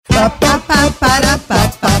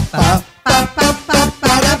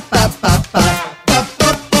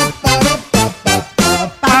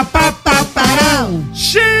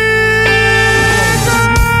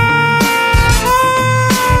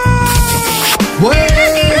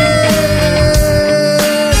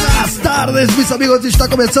Meus amigos, está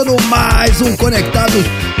começando mais um Conectados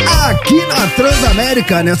aqui na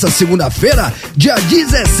Transamérica, nessa segunda-feira, dia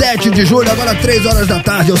 17 de julho, agora 3 horas da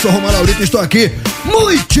tarde. Eu sou Romano Laurito e estou aqui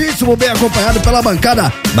muitíssimo bem acompanhado pela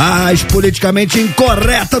bancada mais politicamente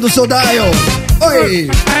incorreta do seu dial. Oi!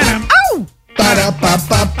 Para,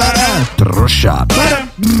 trouxa.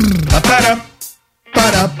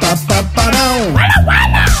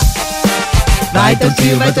 Vai,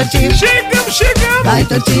 Tortinho, vai, Tortinho. Chegamos. Vai,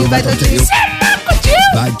 Tortinho, vai, Tortinho.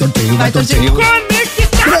 Vai, Tortinho.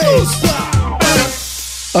 Conectados.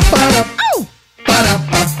 Para.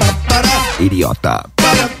 Idiota.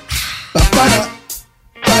 Para.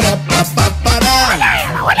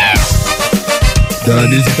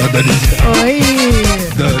 Danisita. Oi.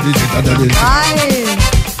 Danisita. Ai.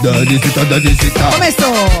 Danisita.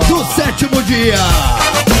 Começou. Do sétimo dia.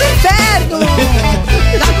 Inferno.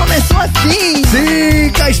 Já começou assim. Sim,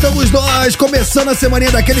 cá estamos nós, começando a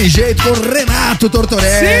semaninha daquele jeito, com Renato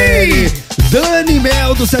Tortorelli. Sim. Dani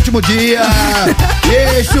Mel do sétimo dia.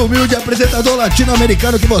 Este humilde apresentador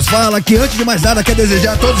latino-americano que vos fala, que antes de mais nada quer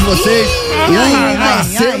desejar a todos vocês uma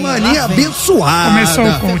semaninha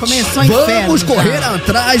abençoada. Começou inferno. Vamos correr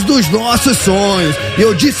atrás dos nossos sonhos.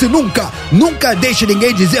 Eu disse nunca deixe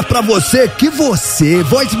ninguém dizer pra você que você,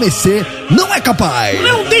 voz mercê, não é capaz.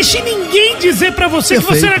 Não deixe ninguém dizer pra você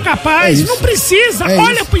Perfeito. que você não é capaz. É isso. Não precisa. É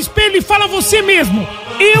Olha isso. pro espelho e fala você mesmo.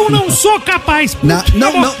 Eu não sou capaz.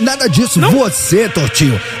 Não, nada disso. Não? Você,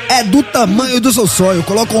 Tortinho, é do tamanho do seu sonho.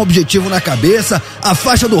 Coloca um objetivo na cabeça, a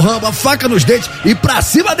faixa do ramo, a faca nos dentes e pra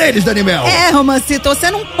cima deles, Danimel. Romancito, você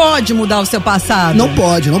não pode mudar o seu passado. Não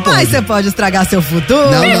pode. Mas você pode estragar seu futuro.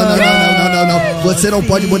 Não. Você não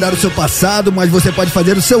pode mudar o seu passado, mas você pode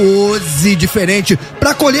fazer o seu hoje diferente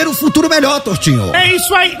pra colher um futuro melhor, Tortinho. É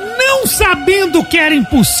isso aí. Não sabendo que era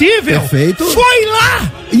impossível. Perfeito. Foi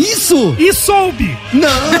lá. Isso! E soube. Não.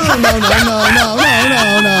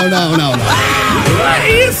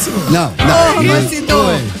 É isso. Não. Romancito,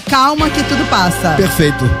 Oi. calma que tudo passa.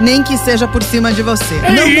 Perfeito. Nem que seja por cima de você.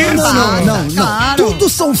 Não. Claro. Tudo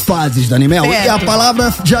são fases, Danimel. Certo. E a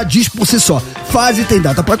palavra já diz por si só. Fase tem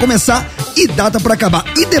data pra começar e data pra acabar.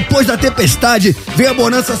 E depois da tempestade, vem a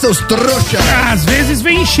bonança, seus trouxas. Às vezes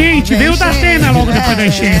vem enchente. Veio da Tema logo depois da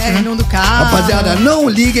enchente, né? Inunda o carro. Rapaziada, não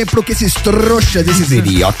liguem pro que esses trouxas, esses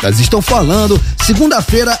idiotas estão falando.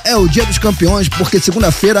 Segunda-feira é o dia dos campeões, porque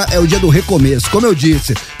segunda-feira é o dia do recomeço. Como eu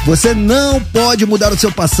disse, você não pode mudar o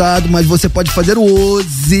seu passado, mas você pode fazer o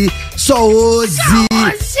hoje, só hoje,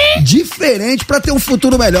 diferente pra ter um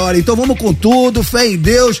futuro melhor. Então vamos com tudo, fé em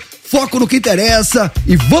Deus, foco no que interessa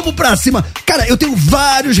e vamos pra cima. Cara, eu tenho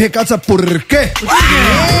vários recados, sabe por quê?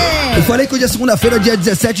 Eu falei que hoje é segunda-feira, dia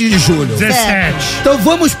 17 de julho. 17. Então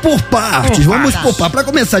vamos por partes, Pra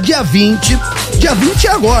começar, dia 20 é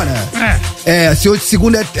agora. Se hoje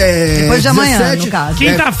segunda é depois de amanhã, 17, no caso.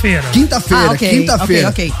 Quinta-feira.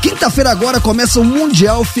 Ok. Quinta-feira agora começa o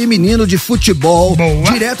Mundial Feminino de Futebol.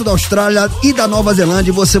 Boa. Direto da Austrália e da Nova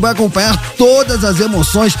Zelândia. Você vai acompanhar todas as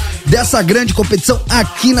emoções dessa grande competição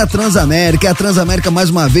aqui na Transamérica. É a Transamérica mais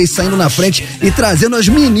uma vez saindo na frente e trazendo as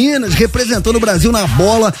meninas representando o Brasil na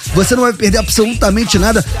bola. Você não vai perder absolutamente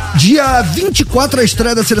nada. Dia 24 a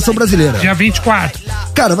estreia da Seleção Brasileira. Dia 24.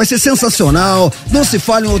 Cara, vai ser sensacional. Não se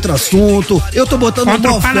fale em outro assunto. Eu tô botando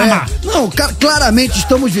Contra uma o Panamá. fé. Não, claramente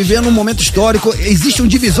estamos vivendo um momento histórico. Existe um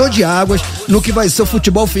divisor de águas no que vai ser o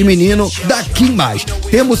futebol feminino daqui em mais.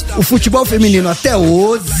 Temos o futebol feminino até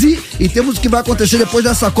hoje e temos o que vai acontecer depois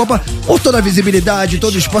dessa Copa, com toda a visibilidade,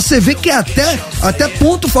 todo o espaço. Você vê que até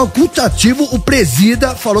ponto facultativo o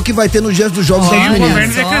presida falou que vai ter nos dias dos Jogos das Sim, o Meninas.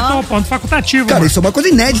 governo decretou ponto facultativo. Cara, mano. isso é uma coisa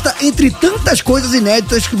inédita entre tantas coisas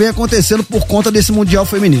inéditas que vem acontecendo por conta desse Mundial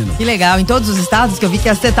Feminino. Que legal, em todos os estados, que eu vi que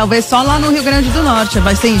ia ser talvez só lá no Rio Grande do Norte.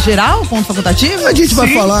 Vai ser em geral, ponto facultativo? A gente vai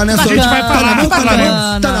Sim, falar, né? a gente vai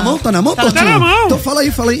falar. Tá na mão, Tortinho? Tá na mão. Então fala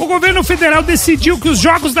aí. O governo federal decidiu que os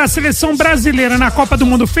jogos da seleção brasileira na Copa do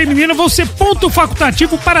Mundo Feminina vão ser ponto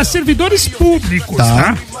facultativo para servidores públicos,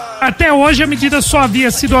 tá? Até hoje a medida só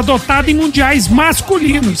havia sido adotada em mundiais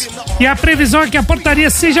masculinos. E a previsão é que a portaria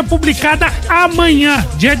seja publicada amanhã,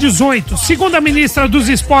 dia 18. Segundo a ministra dos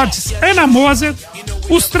Esportes, Ana Moser,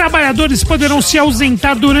 os trabalhadores poderão se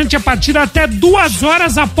ausentar durante a partida até 2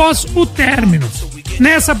 horas após o término.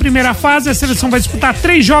 Nessa primeira fase, a seleção vai disputar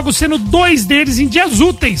 3 jogos, sendo 2 deles em dias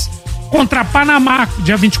úteis. Contra Panamá,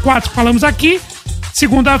 dia 24, falamos aqui,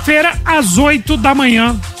 segunda-feira, às 8 da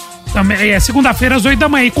manhã. Também, segunda-feira, às 8 da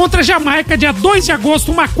manhã. E contra a Jamaica, dia 2 de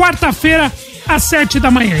agosto, uma quarta-feira, às 7 da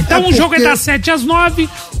manhã. Então o jogo é das 7 às 9,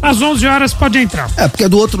 às 11 horas pode entrar. Porque é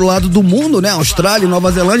do outro lado do mundo, né? Austrália e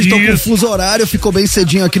Nova Zelândia, então com fuso horário, ficou bem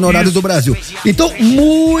cedinho aqui no horário do Brasil. Então,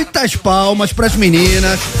 muitas palmas pras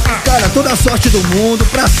meninas. Cara, toda a sorte do mundo,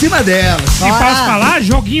 pra cima delas. E posso falar?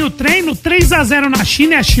 Joguinho treino, 3-0 na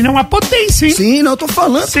China, e a China é uma potência, hein? Sim, não, eu tô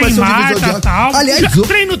falando que vai ser um divisor de tal. Aliás,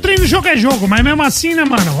 treino, jogo é jogo, mas mesmo assim, né,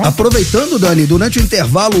 mano? Aproveitando, Dani, durante o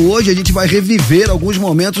intervalo hoje, a gente vai reviver alguns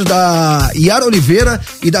momentos da Yara Oliveira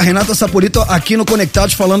e da Renata Saporito aqui no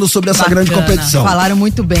Conectados, falando sobre essa grande competição. Falaram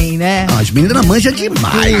muito bem, né? As meninas manjam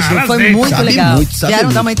demais. Foi muito legal. Vieram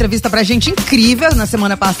muito. dar uma entrevista pra gente incrível na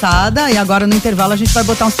semana passada e agora no intervalo a gente vai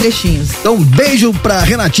botar uns trechinhos. Então, beijo pra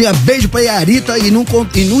Renatinha, beijo pra Yarita e no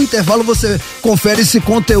intervalo você confere esse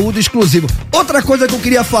conteúdo exclusivo. Outra coisa que eu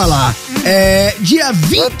queria falar, dia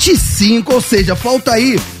 25, ou seja, falta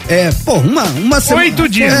aí uma semana. 8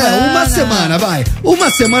 dias. Uma semana, vai. Uma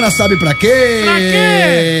semana, sabe pra quê? Pra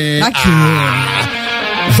quê? Aqui.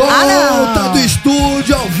 Volta do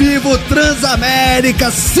estúdio ao vivo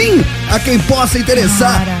Transamérica, sim, a quem possa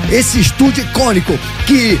interessar, esse estúdio icônico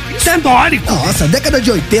que... Histórico. Nossa, década de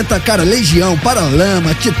 80, cara, Legião,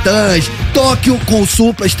 Paralama, Titãs, Tóquio com o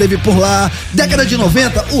Supla esteve por lá, década de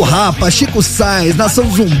 90, o Rapa, Chico Sainz, Nação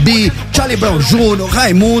Zumbi, Charlie Brown Jr.,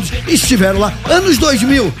 Raimundos estiveram lá, anos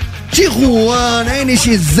 2000, Tijuana,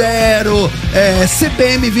 NX0,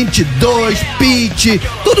 CPM 22, Pitty,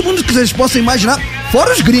 todo mundo que vocês possam imaginar,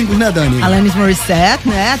 fora os gringos, né, Dani? Alanis Morissette,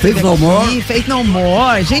 né? Faith No More. Faith No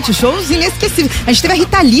More. Gente, shows inesquecíveis. A gente teve a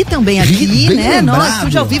Rita Lee também aqui, bem né? lembrado. Nossa,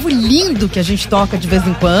 estúdio ao vivo lindo que a gente toca de vez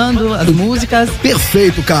em quando, as músicas.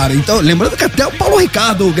 Perfeito, cara. Então, lembrando que até o Paulo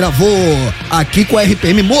Ricardo gravou aqui com a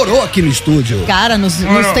RPM, morou aqui no estúdio. Cara, nos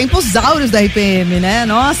tempos áureos da RPM, né?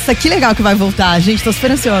 Nossa, que legal que vai voltar, gente. Tô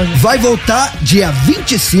super ansiosa. Vai voltar dia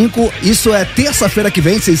 25, isso é terça-feira que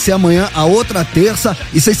vem, sem ser amanhã, a outra terça.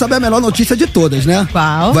 E vocês sabem a melhor notícia de todas, né?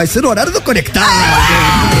 Qual? Vai ser no horário do Conectado.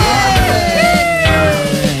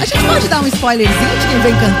 A gente pode dar um spoilerzinho de quem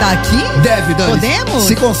vem cantar aqui? Deve, Dani. Podemos?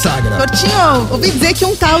 Se consagra. Tortinho, ouvi dizer que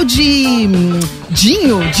um tal de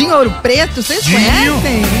Dinho Ouro Preto, vocês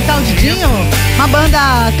conhecem? Um tal de Dinho? Uma banda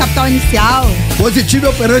Capital Inicial. Positivo e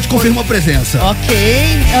Operante confirma a presença.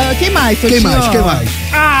 Ok. Quem mais, Tortinho? Quem mais?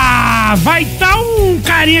 Vai estar um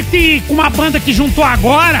carinha com uma banda que juntou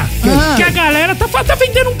agora, que a galera tá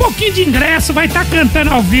vendendo um pouquinho de ingresso, vai estar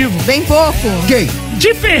cantando ao vivo. Bem pouco. Quem?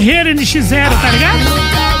 De Ferreira NX0, tá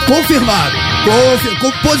ligado? Confirmado.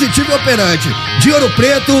 Com Positivo e Operante. De Ouro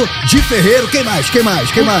Preto, de Ferreiro. Quem mais?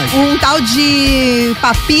 Um tal de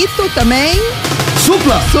Papito também.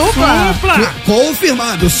 Supla. Supla.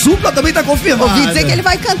 Confirmado. Supla também tá confirmado. Ouvi dizer que ele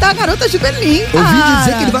vai cantar Garotas de Berlim. Ouvi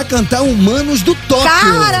dizer que ele vai cantar Humanos do Tóquio.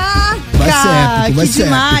 Caraca! Vai ser épico, vai ser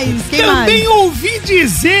demais. épico. Quem Também mais? ouvi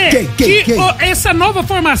dizer Quem? essa nova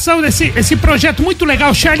formação esse projeto muito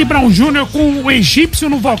legal, Charlie Brown Jr. com o egípcio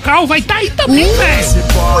no vocal, vai estar aí também, velho.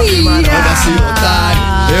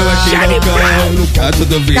 Eu aqui Charlie Brown. no canto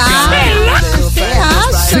do Você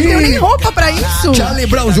acha? Sim. Não tenho nem roupa pra isso. Charlie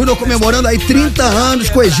Brown Jr. comemorando aí 30 anos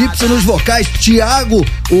com o egípcio nos vocais.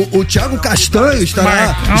 O Thiago Castanho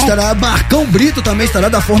estará. Marcão Brito também estará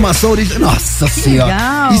da formação original. Nossa senhora.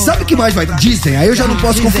 Legal. E sabe o que mais vai? Dizem, aí eu já não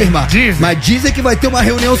posso confirmar. Mas dizem que vai ter uma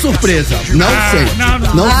reunião surpresa. Não sei.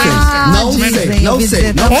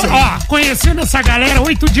 Conhecendo essa galera,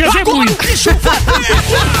 8 dias é muito.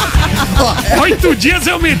 8 dias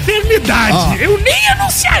é uma eternidade. Eu nem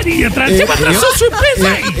anunciaria, trazer uma atração surpresa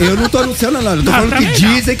aí. Eu não tô anunciando nada, eu tô falando que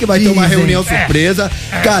dizem que vai ter uma reunião surpresa.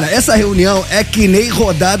 Cara, essa reunião é que nem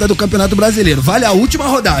rodada do Campeonato Brasileiro. Vale a última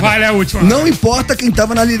rodada. Não importa quem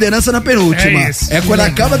tava na liderança na penúltima. É quando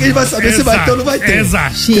acaba que a gente vai saber se vai ter ou não vai ter.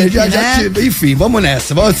 Exato. Enfim, vamos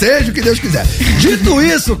nessa. Seja o que Deus quiser. Dito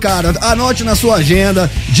isso, cara, anote na sua agenda,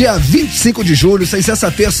 dia 25 de julho, sem ser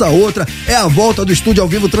essa terça outra, é a volta do estúdio ao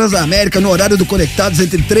vivo Transamérica no horário do Conectados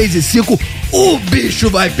entre 3 e 5. O bicho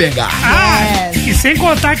vai pegar. E sem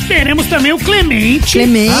contar que teremos também o Clemente.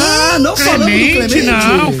 Não falando do Clemente.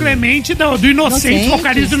 Não, o Clemente do Inocentes,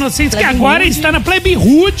 vocalista do Inocentes, que agora está na Plebe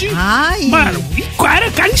Hood. Mano, e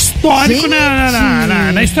cara histórico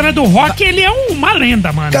na Na história do rock, ele é uma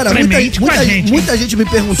lenda, mano. Cara, muita gente me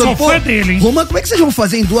perguntou, Sou fã dele, hein? Roman, como é que vocês vão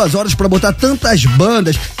fazer em 2 horas pra botar tantas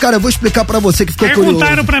bandas? Cara, eu vou explicar pra você que ficou curioso.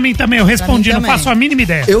 Perguntaram pra mim também, eu respondi, não faço a mínima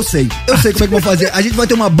ideia. Eu sei como é que vão fazer. A gente vai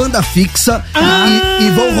ter uma banda fixa e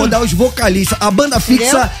vão rodar os vocalistas. A banda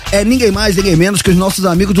fixa é ninguém mais, ninguém menos que os nossos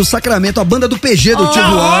amigos do Sacramento, a banda do PG do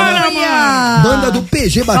Tijuana. Banda do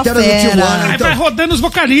PG, batera do Tijuana. Aí vai rodando os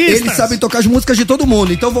vocalistas. Eles sabem tocar as músicas de todo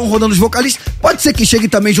mundo, então vão rodando os vocalistas. Pode ser que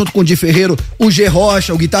chegue também junto com o Di Ferreiro, o G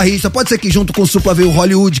Rocha, o guitarrista. Pode ser que junto com o Supla veio o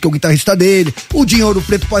Hollywood, que é o guitarrista dele. O Dinho Ouro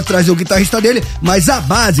Preto pode trazer o guitarrista dele. Mas a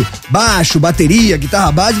base, baixo, bateria,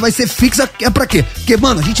 guitarra base, vai ser fixa. É pra quê? Porque,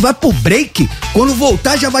 mano, a gente vai pro break, quando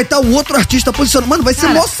voltar já vai estar um outro artista posicionando. Mano, vai ser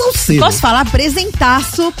mó salseiro. Posso falar?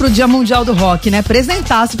 Presentaço pro Dia Mundial do Rock, né?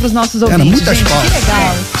 Presentaço pros nossos ouvintes. Muitas gente, fotos. que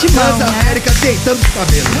legal. Mas a América deitando os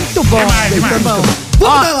cabelos. Muito bom.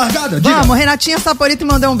 Vamos dar largada? Diga. Vamos, Renatinha Saporito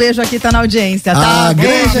mandou um beijo aqui, tá na audiência, tá?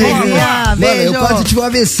 Beijo, Renatinha. Beijo. Eu quase tive um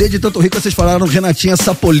AVC de tanto rir que vocês falaram Renatinha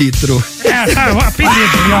Sapolitro. Tá, o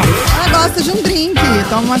apelido, ó. Ela gosta de um drink,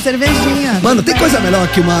 toma uma cervejinha. Mano, tem coisa melhor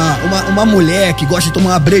que uma mulher que gosta de tomar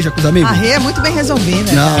uma breja com os amigos? A Rê é muito bem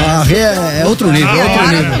resolvida. Não, a Rê é outro nível, outro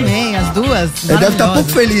nível. Também, as duas. Deve estar pouco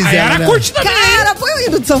feliz, ela curte também. Cara, põe o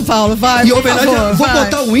hino de São Paulo, vai. E homenagem, vou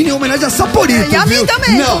botar o hino em homenagem a Saporito. E a mim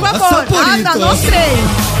também, não, por favor. A Saporito. Tá, nós 3.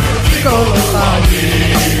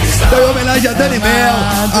 Então, em homenagem a Dani Mel,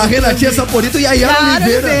 a Renatinha Saporito e a Yara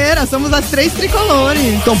Oliveira. Somos as 3 tricolores.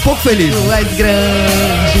 Estão um pouco felizes. Tu és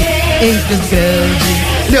grande, entre os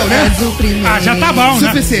grandes. Deu, né? És o primeiro. Já tá bom, né?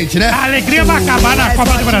 Suficiente, né? A alegria vai acabar na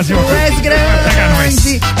Copa do Brasil. Tu és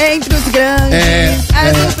grande, entre os grandes. És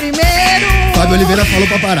o primeiro. Fábio Oliveira falou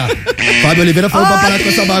pra parar. Com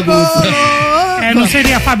essa bagunça. Não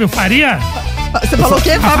seria Fábio Faria? Você falou o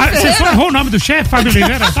quê, Fábio Você Ferreira? só errou o nome do chefe, Fábio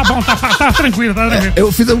Oliveira? Tá bom, tá tranquilo, tá tranquilo. Eu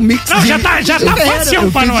fiz um mix Não, já tá facião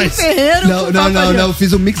pra nós. Não, eu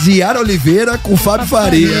fiz um mix de Yara Oliveira com Fábio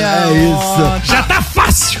Faria. É isso. Já tá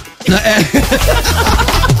fácil.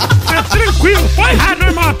 Tá tranquilo, foi errado,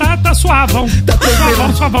 normal, tá suavão.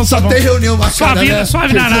 Suavão. Só tem reunião marcada, né?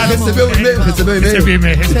 Suave na nada. Recebeu o e-mail? Recebi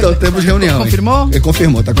e-mail. Então temos reunião. Confirmou? Ele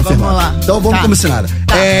confirmou, tá confirmado. Vamos lá. Então vamos começar.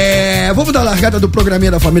 Vamos dar a largada do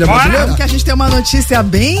programinha da família brasileira? Porque a gente tem uma notícia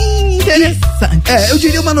bem interessante. Eu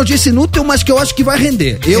diria uma notícia inútil, mas que eu acho que vai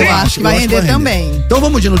render. Eu acho que vai render também. Então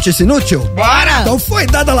vamos de notícia inútil? Bora! Então foi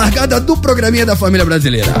dada a largada do programinha da família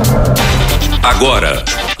brasileira. Agora,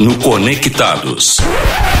 no Conectados.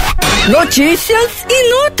 Notícias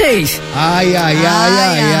inúteis. Ai,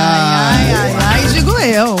 digo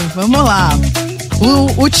eu. Vamos lá.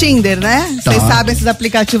 O Tinder, né? Vocês sabem esses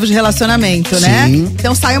aplicativos de relacionamento, né? Sim.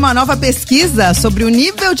 Então saiu uma nova pesquisa sobre o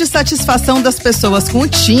nível de satisfação das pessoas com o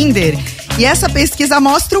Tinder. E essa pesquisa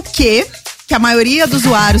mostra o quê? Que a maioria dos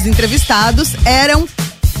usuários entrevistados eram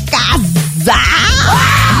casados.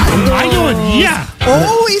 Maioria?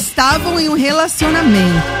 Ou estavam em um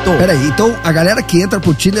relacionamento. Peraí, então a galera que entra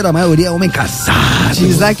pro Tinder, a maioria é homem casado.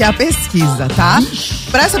 Diz aqui a pesquisa, tá?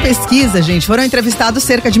 Para essa pesquisa, gente, foram entrevistados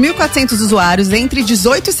cerca de 1.400 usuários entre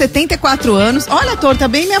 18 e 74 anos. Olha, Tor, tá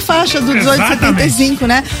bem minha faixa do 18 e 75,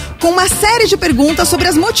 né? Com uma série de perguntas sobre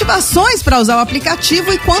as motivações para usar o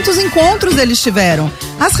aplicativo e quantos encontros eles tiveram.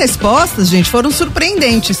 As respostas, gente, foram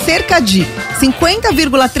surpreendentes. Cerca de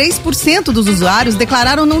 50,3% dos usuários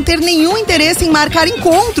declararam não ter nenhum interesse em marcar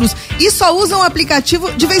encontros e só usam o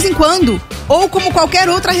aplicativo de vez em quando, ou como qualquer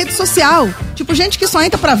outra rede social. Tipo, gente que só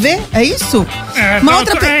entra pra ver, é isso? É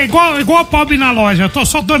igual pobre na loja, eu tô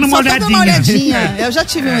só dando uma olhadinha. Só dando uma olhadinha. Eu já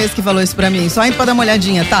tive um ex que falou isso pra mim, só entra pra dar uma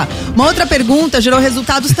olhadinha, tá? Uma outra pergunta gerou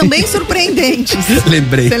resultados também surpreendentes.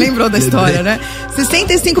 Lembrei. Você lembrou da história, né?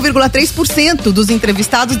 65,3% dos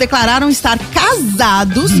entrevistados declararam estar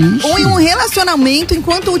casados ou em um relacionamento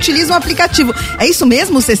enquanto utilizam o aplicativo. É isso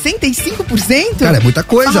mesmo? 65%? Cara, é muita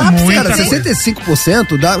coisa. Cara, né?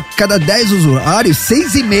 65% dá cada 10 usuários,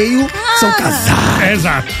 6,5 são casados.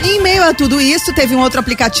 Exato. E em meio a tudo isso, teve um outro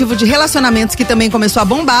aplicativo de relacionamentos que também começou a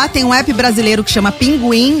bombar. Tem um app brasileiro que chama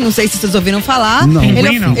Pinguim, não sei se vocês ouviram falar. Não.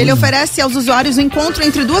 Ele oferece aos usuários um encontro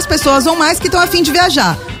entre duas pessoas ou mais que estão a fim de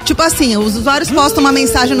viajar. Tipo assim, os usuários postam uma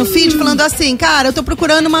mensagem no feed falando assim, cara, eu tô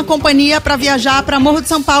procurando uma companhia pra viajar pra Morro de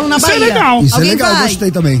São Paulo, na Bahia. Isso é legal. Isso é legal,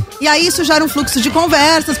 gostei também. E aí isso gera um fluxo de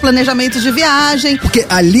conversas, planejamentos de viagem. Porque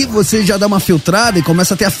ali você já dá uma filtrada e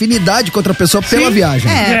começa a ter afinidade com outra pessoa pela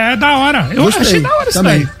viagem. É da hora. Eu Gostei, achei da hora isso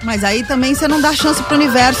também. daí. Mas aí também você não dá chance pro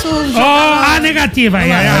universo. A negativa.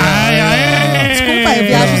 Desculpa,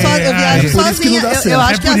 eu viajo por isso que não sozinha. dá certo. Eu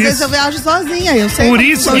acho que às por vezes isso. eu viajo sozinha. Eu sei. Por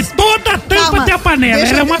isso que toda tampa tem a panela.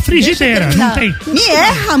 Ela é uma frigideira, não tem. Me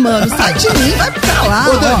erra, mano. Sai de mim, vai pra lá.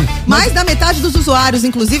 Ô, Dani, mais da metade dos usuários,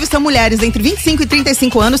 inclusive, são mulheres entre 25 e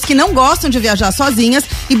 35 anos que não gostam de viajar sozinhas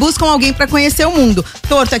e buscam alguém pra conhecer o mundo.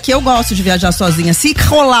 Torta, que eu gosto de viajar sozinha. Se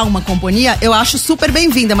rolar uma companhia, eu acho super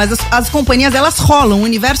bem-vinda, mas as companhias, elas rolam, o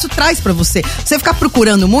universo traz pra você. Você ficar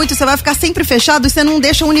procurando muito, você vai ficar sempre fechado e você não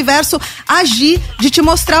deixa o universo agir de te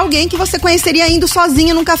mostrar alguém que você conheceria indo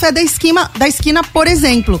sozinha num café da esquina, por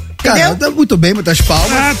exemplo. Entendeu? Cara, tá muito bem, muitas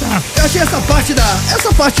palmas. Tá. Eu achei essa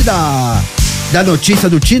parte da notícia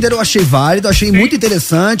do Tinder, eu achei válido, achei muito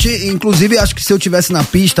interessante. Inclusive, acho que se eu tivesse na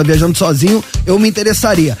pista viajando sozinho, eu me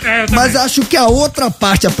interessaria. Mas acho que a outra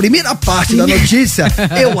parte, a primeira parte da notícia,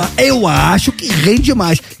 eu acho que rende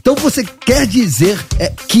mais. Então você quer dizer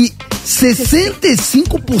que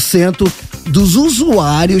 65% dos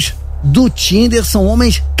usuários do Tinder são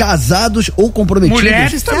homens casados ou comprometidos?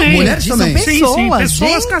 Mulheres também. Mulheres também. São pessoas,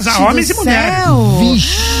 pessoas casadas, homens e mulheres.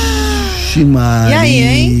 Vixe, Maria. E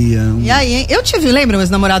aí, hein? Eu lembra meu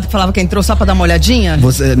ex-namorado que falava que entrou só pra dar uma olhadinha?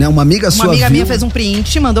 Você, né, uma amiga sua minha fez um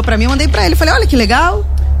print, mandou pra mim, eu mandei pra ele. Falei, olha que legal.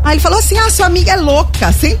 Aí ele falou assim, sua amiga é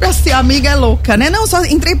louca. Sempre assim, a amiga é louca, né? Não, só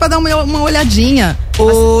entrei pra dar uma olhadinha.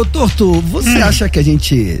 Ô, Torto, você acha que a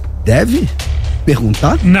gente deve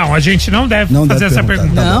perguntar? Não, a gente não deve fazer essa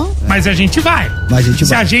pergunta. Tá não? Mas a gente vai.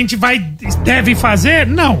 Se a gente deve fazer,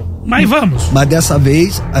 não. Mas vamos. Mas dessa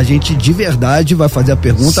vez, a gente de verdade vai fazer a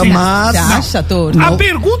pergunta, mas... Você acha, Torto? A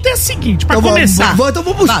pergunta é a seguinte, pra então começar. Então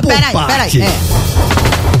vamos por parte. Peraí.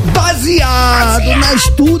 Baseado na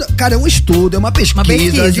estudo. Cara, é um estudo, é uma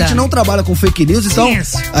pesquisa. A gente não trabalha com fake news, então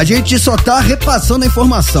a gente só tá repassando a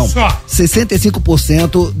informação.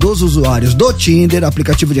 65% dos usuários do Tinder,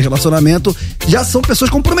 aplicativo de relacionamento, já são pessoas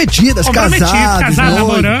comprometidas, casadas,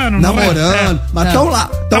 namorando. Mas estão lá.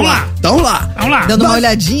 Dando uma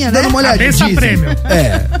olhadinha, né? Dando uma olhadinha. Cabeça prêmio.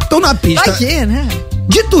 Estão na pista. Vai que, né?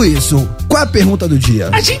 Dito isso, qual é a pergunta do dia?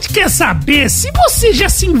 A gente quer saber se você já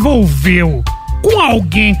se envolveu com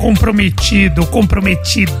alguém comprometido,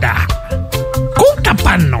 comprometida. Conta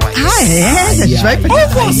pra nós. A gente vai... Ou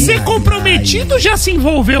você comprometido já se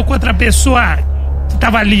envolveu com outra pessoa que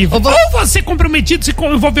tava livre. Ou você comprometido se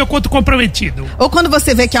envolveu com outro comprometido. Ou quando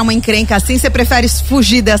você vê que há uma encrenca assim, você prefere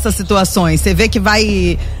fugir dessas situações. Você vê que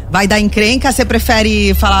vai dar encrenca, você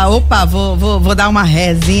prefere falar, opa, vou dar uma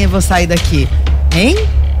rezinha e vou sair daqui. Hein?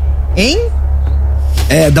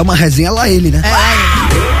 Dá uma rezinha lá ele, né?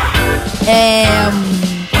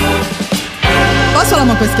 Posso falar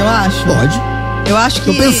uma coisa que eu acho? Pode. Eu acho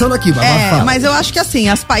que... Tô pensando aqui, fala. Mas eu acho que assim,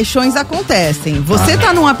 as paixões acontecem. Você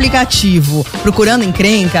tá num aplicativo procurando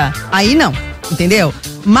encrenca, aí não, entendeu?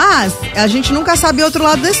 Mas a gente nunca sabe o outro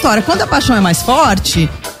lado da história. Quando a paixão é mais forte,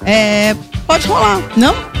 pode rolar,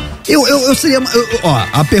 não? Eu seria...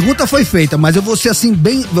 a pergunta foi feita, mas eu vou ser assim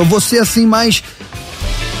mais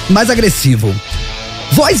agressivo.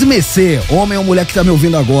 Voz Mecê, homem ou mulher que tá me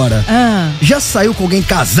ouvindo agora, já saiu com alguém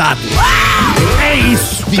casado? É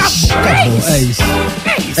isso. Vixe, acabou. É isso.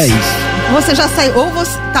 Você já saiu, ou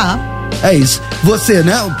você... Tá. É isso. Você,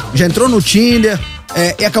 né, já entrou no Tinder...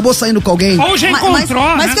 e acabou saindo com alguém. Ou já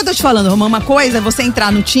encontrou, mas o que eu tô te falando, Romão, uma coisa é você entrar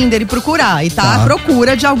no Tinder e procurar. E tá à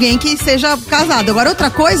procura de alguém que seja casado. Agora, outra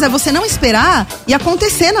coisa é você não esperar e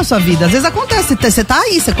acontecer na sua vida. Às vezes acontece, você tá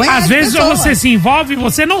aí, você conhece. Às vezes você se envolve e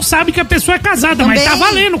você não sabe que a pessoa é casada, também, mas tá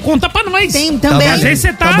valendo, conta pra nós. Também. Às vezes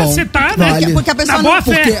você tá, né? Vale. Porque a pessoa na boa não...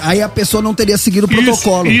 fé. Porque aí a pessoa não teria seguido o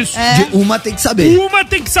protocolo. Isso. De uma tem que saber. Uma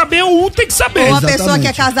tem que saber, um tem que saber. Ou a pessoa que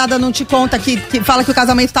é casada não te conta, que fala que o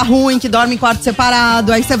casamento tá ruim, que dorme em quarto separado,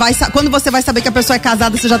 aí você vai... Quando você vai saber que a pessoa é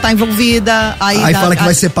casada, você já tá envolvida. Aí fala que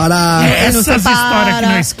vai separar. Essas histórias que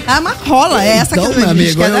nós... Mas rola, essa então, que meu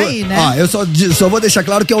amigo, daí, né? Eu só vou deixar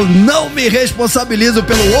claro que eu não me responsabilizo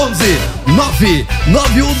pelo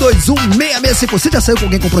 11-99121-6655. Você já saiu com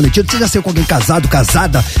alguém comprometido? Você já saiu com alguém casado,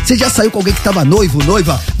 casada? Você já saiu com alguém que tava noivo,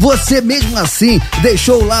 noiva? Você mesmo assim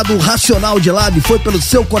deixou o lado racional de lado e foi pelo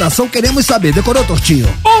seu coração? Queremos saber. Decorou, Tortinho?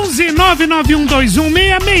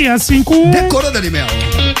 11-99121-6651. Decorou, Daniel?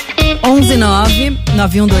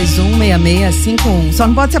 11-99121-6651. Só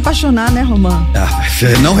não pode se apaixonar, né, Romão?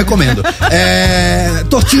 Não recomendo.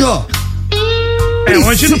 Tortinho.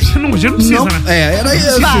 Hoje não precisa, né? Era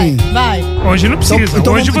isso. Vai. Hoje não precisa.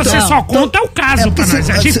 Então, hoje você só conta o caso pra nós.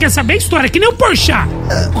 A gente quer saber a história, que nem o Porchat.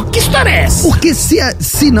 Que história é essa? Porque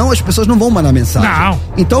se não, as pessoas não vão mandar mensagem. Não.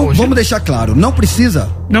 Então, vamos deixar claro, não precisa.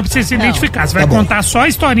 Não precisa se identificar. Você vai contar só a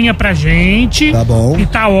historinha pra gente. Tá bom. E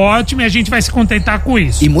tá ótimo, e a gente vai se contentar com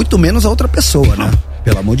isso. E muito menos a outra pessoa, né?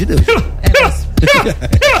 Pelo amor de Deus. Pelo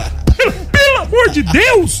amor de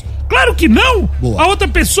Deus! Claro que não. Boa. A outra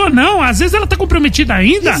pessoa não. Às vezes ela tá comprometida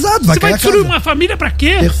ainda. Exato, Você vai destruir uma família pra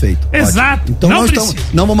quê? Perfeito. Exato. Ótimo. Então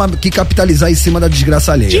não vamos aqui capitalizar em cima da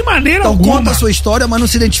desgraça alheia. De maneira então, alguma. Conta a sua história, mas não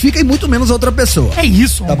se identifica e muito menos a outra pessoa. É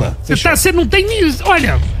isso, tá bom. Você não tem.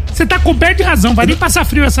 Olha, você tá coberto de razão. Vai nem passar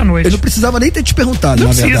frio essa noite. Eu não precisava nem ter te perguntado, não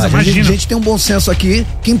na precisa, verdade. Imagina. A gente tem um bom senso aqui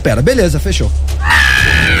que impera. Beleza, fechou.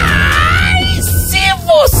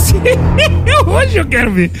 Você, hoje eu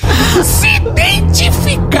quero ver, se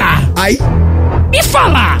identificar. Aí. E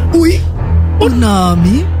falar. Ui. O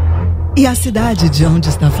nome e a cidade de onde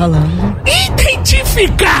está falando.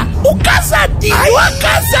 Identificar o casadinho, a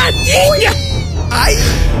casadinha. Aí.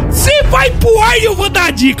 Você vai pro ar e eu vou dar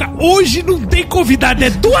a dica. Hoje não tem convidado, é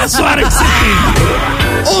 2 horas que você tem.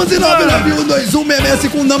 11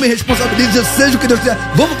 com nome e responsabilidade, seja o que Deus quiser.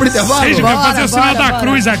 Vamos pro intervalo? Seja, vai fazer o sinal da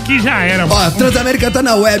cruz aqui, já era. Ó, a Transamérica tá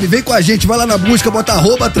na web, vem com a gente, vai lá na busca, bota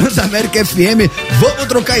 @Transamérica FM, vamos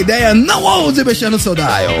trocar ideia, não ouse mexer no seu dial.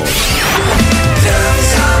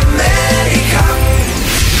 Transamérica.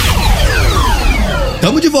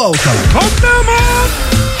 Tamo de volta. Voltamos!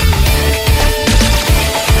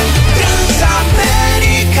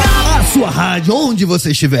 A sua rádio, onde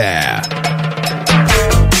você estiver.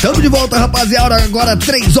 Estamos de volta, rapaziada. Agora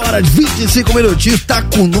 3 horas 25 minutinhos. Tá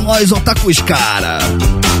com nós ou tá com os caras?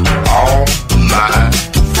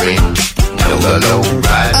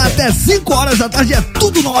 Até 5 horas da tarde é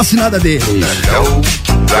tudo nosso e nada deles.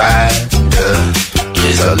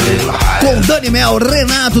 Com Dani Mel,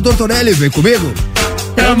 Renato Tortorelli, vem comigo.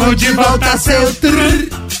 Tamo de volta, seu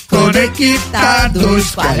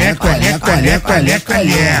Conectados. Qual é?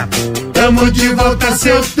 Tamo de volta,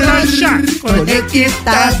 seu trouxa.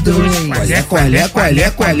 Conectados. Qual é?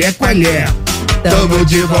 Tamo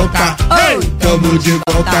de volta. Tamo de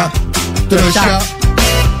volta. Trouxa.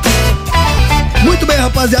 Muito bem,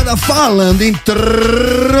 rapaziada, falando em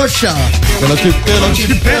trouxa.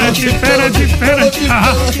 Pênalti.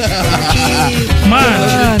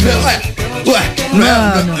 Mano. Ué,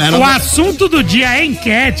 o assunto do dia é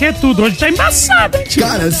enquete, é tudo. Hoje tá embaçado, hein, tio?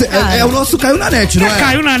 Cara, é o nosso Caiu na Net, não é?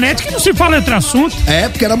 Caiu na Net que não se fala outro assunto. É,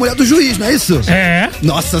 porque era a mulher do juiz, não é isso? É.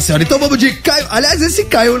 Nossa senhora, então vamos de Caiu. Aliás, esse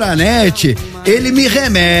Caiu na Net, ele me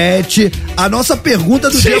remete à nossa pergunta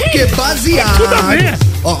do dia, porque é baseado. Tudo a ver.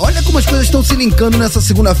 Ó, olha como as coisas estão se linkando nessa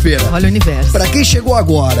segunda-feira. Olha o universo. Pra quem chegou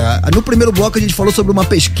agora, no primeiro bloco a gente falou sobre uma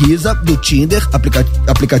pesquisa do Tinder,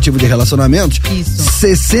 aplicativo de relacionamentos. Isso.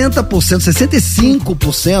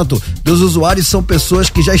 65% dos usuários são pessoas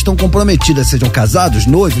que já estão comprometidas, sejam casados,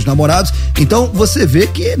 noivos, namorados. Então você vê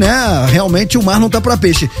que, né, realmente o mar não tá pra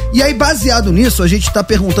peixe. E aí, baseado nisso, a gente tá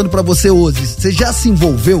perguntando pra você hoje, você já se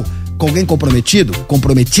envolveu com alguém comprometido?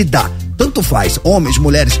 Comprometida? Tanto faz, homens,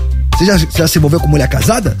 mulheres. Você já se envolveu com mulher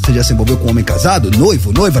casada? Você já se envolveu com homem casado?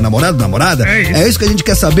 Noivo, noiva, namorado, namorada? É isso que a gente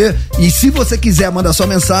quer saber. E se você quiser mandar sua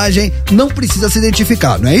mensagem, não precisa se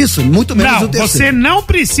identificar, não é isso? Muito menos o terceiro. Você não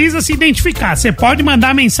precisa se identificar. Você pode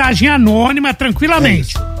mandar mensagem anônima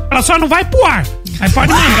tranquilamente. Ela só não vai pro ar. Aí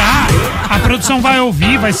pode mandar, a produção vai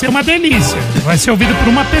ouvir, vai ser uma delícia. Vai ser ouvido por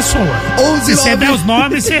uma pessoa. Se você der os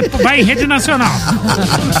nomes, você vai em rede nacional.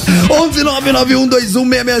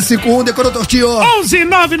 11991216651, decorou, Tortinho?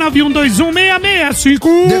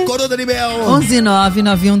 11991216651. Decorou, Danibel?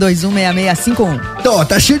 11991216651. Então, ó,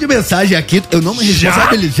 tá cheio de mensagem aqui, eu não me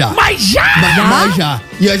responsabilizo. Mas já! Mas já.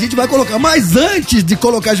 E a gente vai colocar, mas antes de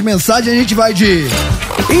colocar as mensagens, a gente vai de...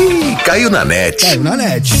 Ih, caiu na net. Caiu na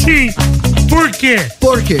net. Sim. Por quê?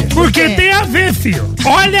 Por quê? Porque tem a ver, filho.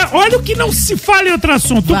 Olha o que não se fala em outro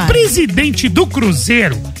assunto. Vai. O presidente do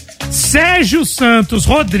Cruzeiro, Sérgio Santos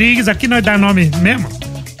Rodrigues, aqui nós dá nome mesmo,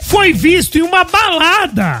 foi visto em uma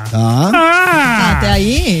balada. Até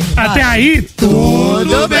aí? Até aí,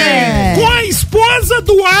 tudo bem. Com a esposa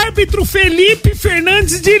do árbitro Felipe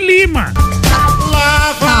Fernandes de Lima.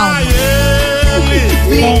 Lá vai ele.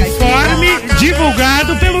 Conforme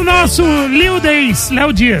divulgado pelo nosso Léo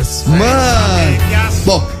Dias. Mano.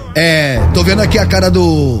 Bom, tô vendo aqui a cara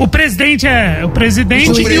do... O presidente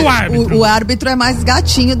e o árbitro. O árbitro é mais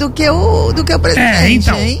gatinho do que o presidente,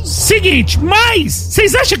 então, hein? Seguinte, mas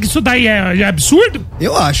vocês acham que isso daí é absurdo?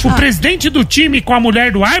 Eu acho. O presidente do time com a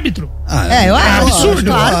mulher do árbitro? Eu acho.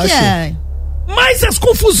 Absurdo. Claro que é. Mas as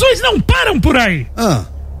confusões não param por aí.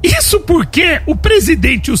 Isso porque o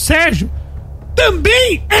presidente, o Sérgio,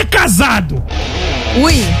 também é casado.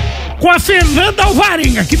 Ui. Com a Fernanda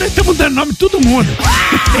Alvarenga, aqui nós estamos dando nome de todo mundo.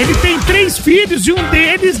 Ele tem 3 filhos e um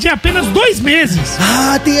deles de apenas 2 meses.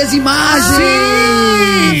 Tem as imagens.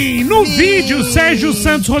 Sim! No vídeo, o Sérgio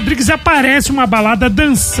Santos Rodrigues aparece uma balada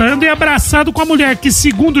dançando e abraçado com a mulher que,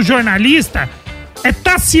 segundo o jornalista, é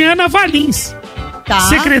Tassiana Valins.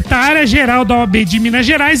 secretária-geral da OAB de Minas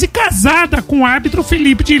Gerais e casada com o árbitro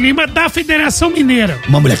Felipe de Lima da Federação Mineira.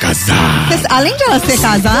 Uma mulher casada. Além de ela ser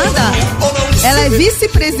casada, ela é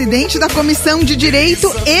vice-presidente da Comissão de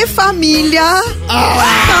Direito e Família da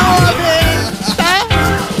OAB, tá?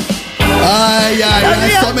 Ai,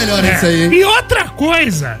 só melhor isso aí.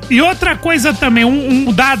 E outra coisa também,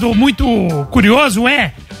 um dado muito curioso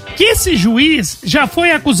é que esse juiz já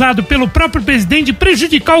foi acusado pelo próprio presidente de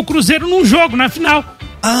prejudicar o Cruzeiro num jogo, na final.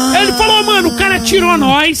 Ele falou, mano, o cara tirou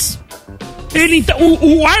nós.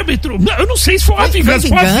 O árbitro, eu não sei se foi uma vingança,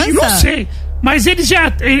 não sei. Mas ele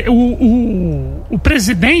já, o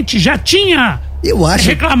presidente já tinha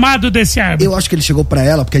reclamado desse árbitro. Eu acho que ele chegou pra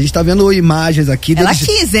ela, porque a gente tá vendo imagens aqui. Ela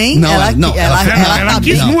quis, hein? Ela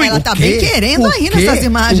quis muito. Ela tá bem querendo aí nessas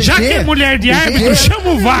imagens. Já que é mulher de árbitro, chama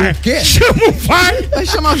o VAR. Chama o VAR. Vai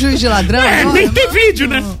chamar o juiz de ladrão? Tem que ter vídeo,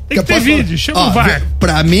 né? Tem que ter vídeo, chama o VAR.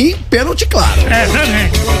 Pra mim, pênalti claro.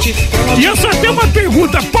 Também. E eu só tenho uma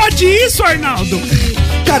pergunta, pode isso, Arnaldo?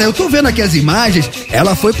 Cara, eu tô vendo aqui as imagens,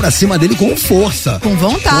 ela foi pra cima dele com força. Com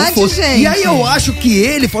vontade, gente. E aí eu acho que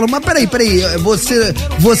ele falou, mas peraí,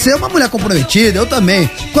 você é uma mulher comprometida, eu também.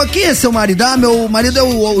 Quem é seu marido? Meu marido é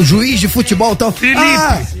o juiz de futebol e tal. Felipe.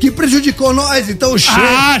 Que prejudicou nós, então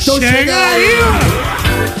chega. Chega aí,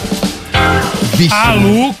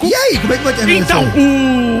 maluco. E aí, como é que vai terminar isso?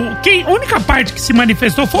 Então, a única parte que se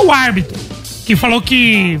manifestou foi o árbitro, que falou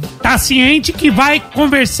que tá ciente que vai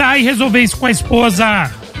conversar e resolver isso com a esposa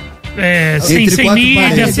sem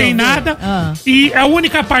mídia, sem nada. E a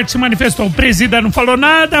única parte que se manifestou, o presida não falou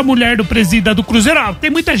nada, a mulher do presida do Cruzeiro. Tem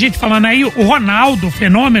muita gente falando aí, o Ronaldo, o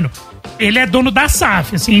Fenômeno, ele é dono da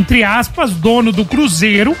SAF, assim, entre aspas, dono do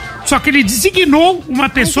Cruzeiro, só que ele designou uma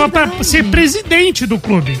pessoa pra ser presidente do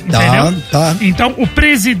clube, entendeu? Tá. Então, o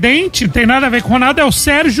presidente, não tem nada a ver com o Ronaldo, é o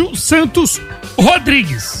Sérgio Santos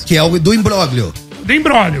Rodrigues. Que é o do imbróglio. Do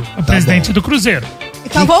imbróglio, o presidente do Cruzeiro.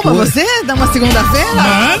 Tá bom pra você? Dá uma segunda-feira?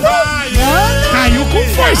 Mano, caiu com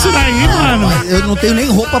força daí, mano. Eu não tenho nem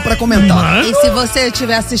roupa pra comentar. Mano. E se você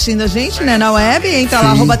estiver assistindo a gente, né, na web, entra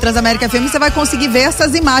lá, @Transamérica FM, você vai conseguir ver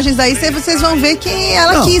essas imagens aí, vocês vão ver que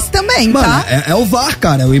ela quis também, mano, tá? É o VAR,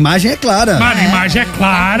 cara, a imagem é clara. Mano, a imagem é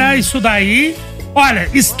clara, isso daí... Olha,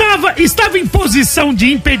 estava em posição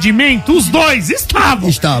de impedimento, os dois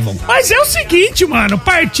estavam. Mas é o seguinte, mano,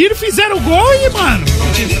 partiram, fizeram gol e, mano,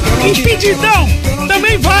 impedidão,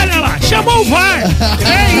 também vale, olha lá, chamou o VAR.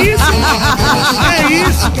 É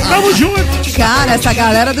isso, tamo junto. Cara, essa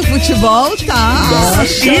galera do futebol tá...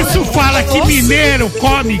 Isso fala que mineiro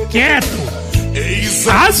come quieto,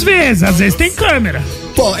 às vezes tem câmera.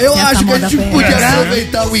 Pô, eu acho que a gente podia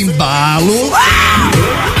aproveitar o embalo.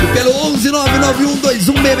 Pelo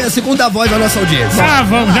 119912166, a segunda voz da nossa audiência.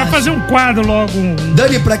 Vamos já fazer um quadro logo.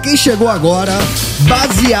 Dani, pra quem chegou agora,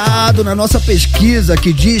 baseado na nossa pesquisa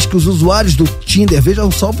que diz que os usuários do Tinder,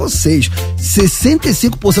 vejam só vocês,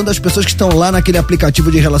 65% das pessoas que estão lá naquele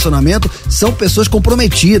aplicativo de relacionamento são pessoas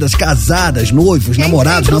comprometidas, casadas, noivos,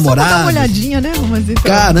 namorados, namoradas. Só uma olhadinha, né? Vamos dizer.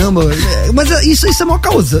 Caramba, mas isso é uma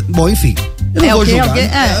causa. Bom, enfim. Eu não vou julgar.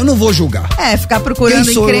 Eu não vou julgar. Ficar procurando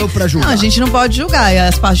Quem sou eu pra julgar? Não, a gente não pode julgar.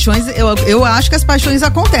 As paixões, eu acho que as paixões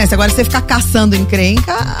acontecem. Agora, você ficar caçando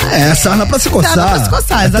encrenca... sarna pra se coçar. Sarna pra se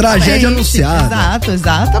coçar, exatamente. Tragédia anunciada.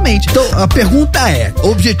 Exatamente. Então, a pergunta é,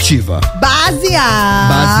 objetiva. Baseado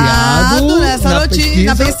nessa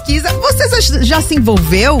na pesquisa. Você já se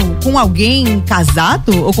envolveu com alguém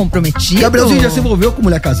casado ou comprometido? Gabrielzinho já se envolveu com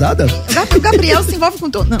mulher casada? O Gabriel se envolve com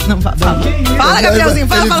todo... Não, fala. Fala, Gabrielzinho,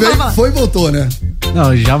 fala. Foi e voltou, né?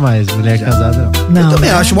 Não, jamais. Mulher casada não. Eu também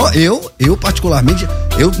acho. Eu particularmente,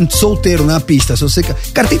 eu solteiro na pista, se eu sei que...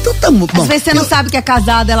 Cara, tem tanta... Às vezes você não sabe que é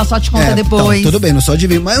casada, ela só te conta depois. Então, tudo bem, não sou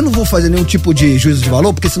adivinho, mas eu não vou fazer nenhum tipo de juízo de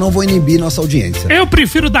valor, porque senão eu vou inibir nossa audiência. Eu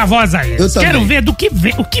prefiro dar voz a eles. Eu também. Quero ver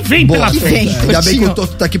o que vem pela frente. Ainda bem que o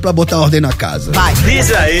Toto tá aqui pra botar ordem na casa. Vai.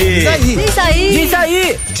 Diz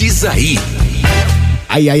aí.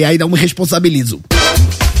 Ai, não me responsabilizo.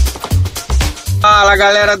 Fala,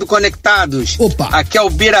 galera do Conectados. Opa. Aqui é o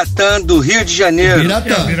Biratã do Rio de Janeiro.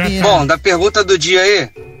 Biratã. Bom, da pergunta do dia aí,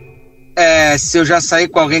 se eu já saí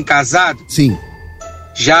com alguém casado? Sim.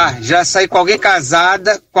 Já saí com alguém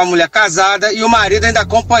casada, com a mulher casada e o marido ainda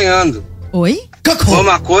acompanhando. Oi? Foi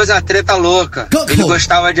uma coisa, uma treta louca. Ele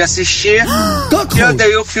gostava de assistir e eu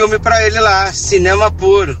dei o filme pra ele lá, cinema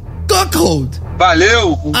puro.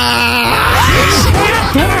 Valeu!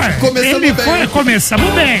 Começamos bem.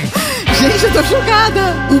 Começamos bem. Gente, eu tô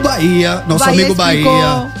chocada. O Bahia, nosso amigo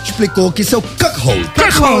Bahia, explicou que isso é o cuckold.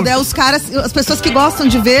 Cuckold é os caras, as pessoas que gostam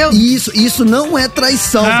de ver. Isso não é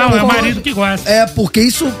traição. Não, é o marido que gosta. É, porque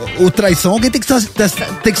o traição, alguém tem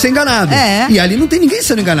que ser enganado. É. E ali não tem ninguém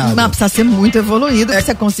sendo enganado. Mas precisa ser muito evoluído pra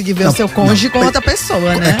você conseguir ver o seu cônjuge com outra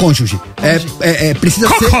pessoa, né? É cônjuge. Precisa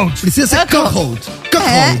cuckold. ser cuckold.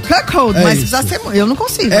 Cuckold, mas precisa ser. Eu não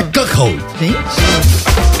consigo. É cuckold. Gente.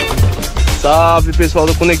 Salve, pessoal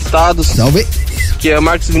do Conectados. Salve. Que é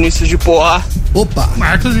Marcos Vinícius de Poá. Opa.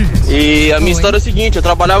 Marcos Vinícius. E a minha história é a seguinte, eu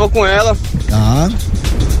trabalhava com ela. Tá.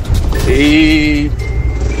 E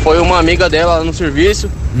foi uma amiga dela lá no serviço.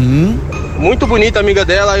 Muito bonita a amiga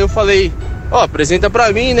dela. Aí eu falei, apresenta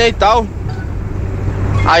pra mim, né, e tal.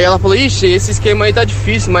 Aí ela falou, ixi, esse esquema aí tá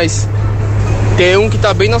difícil, mas tem um que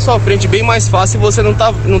tá bem na sua frente, bem mais fácil e você não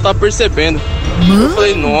tá percebendo. Eu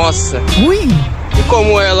falei, nossa. Ui. E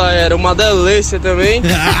como ela era uma delícia também,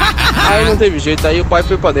 aí não teve jeito, aí o pai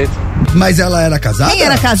foi pra dentro. Mas ela era casada? Quem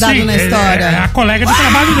era casado na história? É a colega de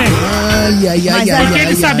trabalho dele. Mas Porque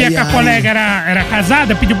ele sabia que a colega era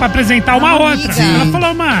casada, pediu pra apresentar uma outra. Sim. Ela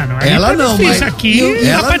falou, mano, ela não, mas isso aqui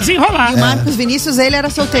dá pra desenrolar. E o Marcos Vinícius, ele era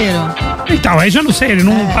solteiro. Então, aí já não sei, ele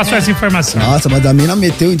não passou essa informação. Nossa, mas a mina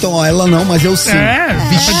meteu, então, ela não, mas eu sim. Dá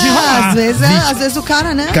pra desenrolar. Às vezes o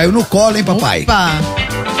cara, né? Caiu no colo, hein, papai? Opa.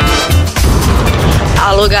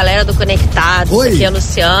 Alô, galera do Conectados. Oi. Aqui é a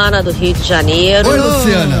Luciana, do Rio de Janeiro. Oi,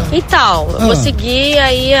 Luciana. Então, eu vou seguir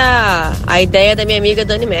aí a ideia da minha amiga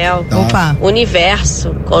Dani Mel. Tá. Opa.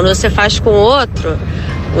 Universo. Quando você faz com o outro,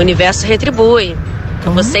 o universo retribui.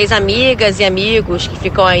 Então, vocês, amigas e amigos que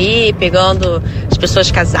ficam aí pegando as pessoas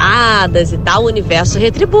casadas e tal, o universo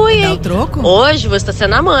retribui, Dá hein? o troco? Hoje você tá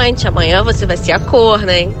sendo amante, amanhã você vai ser a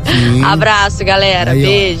corna, hein? Sim. Abraço, galera. Aí, ó.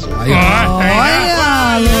 Beijo. Aí, ó.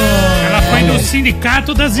 Olha, ela foi no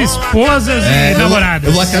sindicato das esposas e namoradas.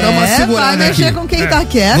 Eu vou até dar uma segurada vai aqui. mexer com quem tá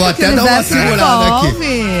quieto. Vou até dar uma segurada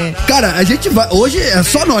aqui. Cara, a gente vai. Hoje é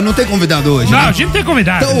só nós, não tem convidado hoje. Não, né? a gente não tem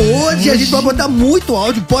convidado. Então hoje a gente vai botar muito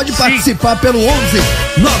áudio. Pode participar pelo 11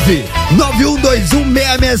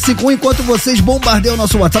 991216651. Enquanto vocês bombardeiam o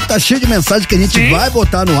nosso WhatsApp, tá cheio de mensagem que a gente vai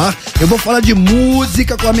botar no ar. Eu vou falar de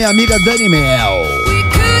música com a minha amiga Dani Mel.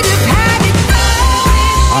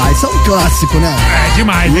 Isso é um clássico, né? É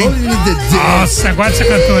demais, hein? Nossa, agora essa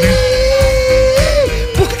cantora, hein?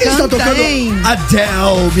 Por que você tá tocando hein?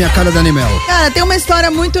 Adele, minha cara Dani Mel? Cara, tem uma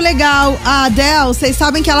história muito legal. A Adele, vocês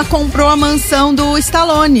sabem que ela comprou a mansão do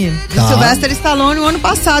Stallone, do Sylvester Stallone, no ano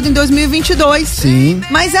passado, em 2022. Sim.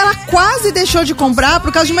 Mas ela quase deixou de comprar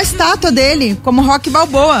por causa de uma estátua dele, como Rocky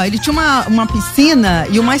Balboa. Ele tinha uma piscina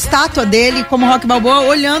e uma estátua dele, como Rocky Balboa,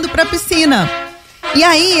 olhando pra piscina. E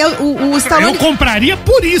aí, o Stallone... Eu compraria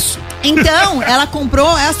por isso. Então, ela comprou,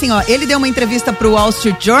 ele deu uma entrevista pro Wall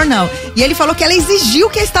Street Journal e ele falou que ela exigiu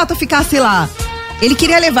que a estátua ficasse lá. Ele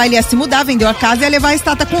queria levar, ele ia se mudar, vendeu a casa e ia levar a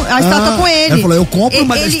estátua com ele. Ela falou, eu compro,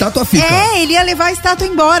 mas a estátua fica. Ele ia levar a estátua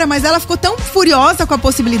embora, mas ela ficou tão furiosa com a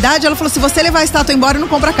possibilidade, ela falou, se você levar a estátua embora, não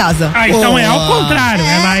compra a casa. Então é ao contrário,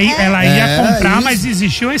 ela ia comprar, mas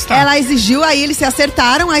exigiu a estátua. Ela exigiu, aí eles se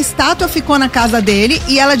acertaram, a estátua ficou na casa dele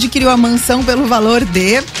e ela adquiriu a mansão pelo valor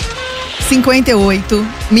de 58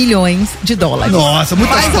 milhões de dólares. Nossa,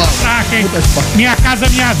 muitas palmas. Minha casa,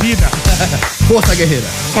 minha vida. Força, guerreira.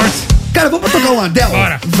 Força. Cara, vamos tocar um Adele?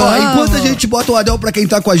 Bora. Enquanto a gente bota o Adele pra quem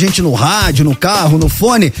tá com a gente no rádio, no carro, no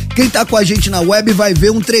fone, quem tá com a gente na web vai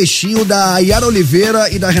ver um trechinho da Yara Oliveira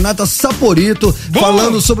e da Renata Saporito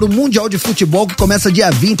falando sobre o Mundial de Futebol que começa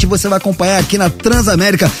dia 20. Você vai acompanhar aqui na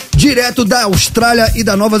Transamérica, direto da Austrália e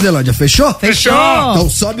da Nova Zelândia. Fechou? Fechou. Então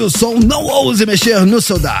sobe o som, não ouse mexer no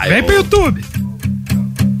seu dial. Vem pro YouTube.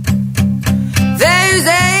 There's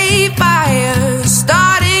a fire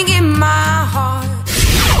starting in my heart.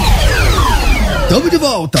 Tamo de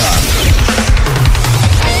volta.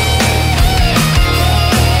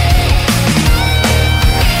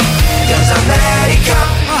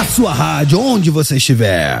 A sua rádio, onde você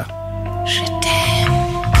estiver.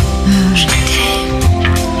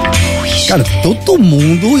 Cara, todo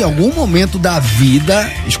mundo em algum momento da vida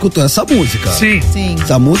escutou essa música. Sim.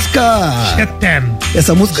 Essa música.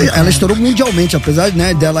 Essa música, ela estourou mundialmente, apesar,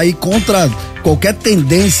 né, dela ir contra qualquer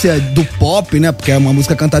tendência do pop, né? Porque é uma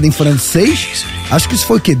música cantada em francês. Acho que isso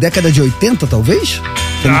foi o quê? Década de 80, talvez? Se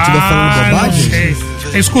eu não estiver falando bobagem.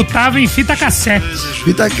 Eu escutava em fita cassete.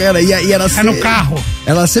 Fita, cara, e era no carro.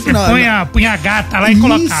 Ela sempre punha a gata lá e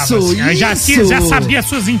colocava. Assim. Aí já sabia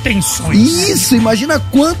suas intenções. Isso, imagina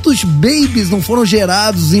quantos babies não foram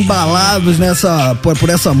gerados, embalados por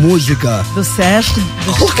essa música. Do Sérgio.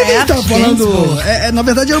 Por que ele tá falando? Na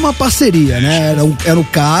verdade era uma parceria, né? Era o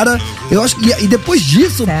cara. Eu acho que. E depois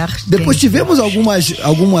disso, depois tivemos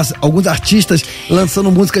alguns artistas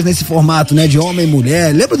lançando músicas nesse formato, né? De homem e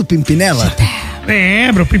mulher. Lembra do Pimpinela?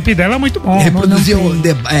 Lembro, o Pimpinela é muito bom. Reproduziu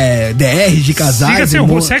DR de casais.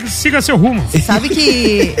 Siga seu rumo. Sabe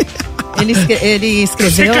que ele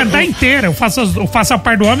escreveu... Você cantar inteira, eu faço a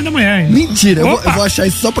par do homem e da mulher. Mentira, eu vou achar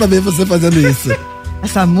isso só pra ver você fazendo isso.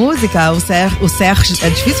 Essa música, o Serge, é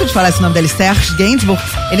difícil de falar esse nome dele, Serge Gainsbourg,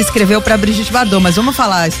 ele escreveu pra Brigitte Bardot, mas vamos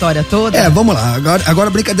falar a história toda? Vamos lá, agora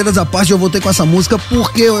brincadeiras à parte, eu voltei com essa música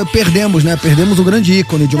porque perdemos, né, perdemos um grande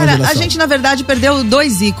ícone de uma geração. A gente, na verdade, perdeu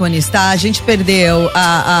 2 ícones, tá? A gente perdeu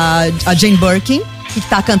a Jane Birkin, que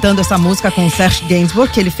tá cantando essa música com o Serge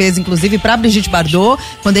Gainsbourg, que ele fez, inclusive, pra Brigitte Bardot.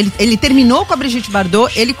 Quando ele terminou com a Brigitte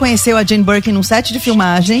Bardot, ele conheceu a Jane Birkin num set de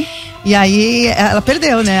filmagem. E aí, ela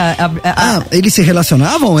perdeu, né? Eles se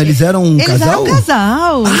relacionavam? Eles eram um casal? Eles eram um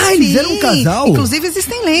casal. Eles eram um casal? Inclusive,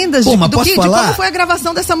 existem lendas de como foi a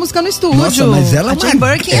gravação dessa música no estúdio. Nossa, mas ela a Jane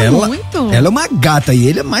Birkin é muito. Ela é uma gata e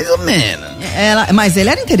ele é mais ou menos. Mas ele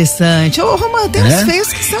era interessante. Ô, Romano, tem uns feios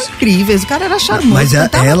que são incríveis. O cara era charmoso. Mas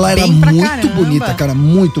ela era muito bonita, cara,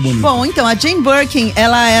 muito bonita. Bom, então, a Jane Birkin,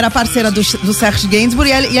 ela era parceira do Serge Gainsbourg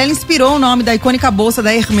e ela inspirou o nome da icônica bolsa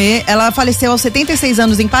da Hermès. Ela faleceu aos 76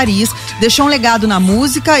 anos em Paris. Deixou um legado na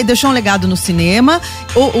música e deixou um legado no cinema.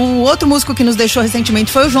 O outro músico que nos deixou recentemente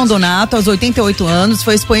foi o João Donato, aos 88 anos,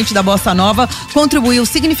 foi expoente da bossa nova, contribuiu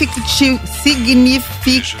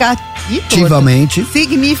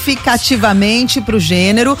significativamente pro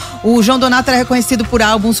gênero. O João Donato era reconhecido por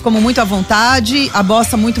álbuns como Muito à Vontade, a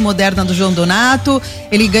bossa muito moderna do João Donato.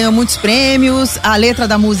 Ele ganhou muitos prêmios. A letra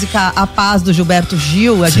da música A Paz, do Gilberto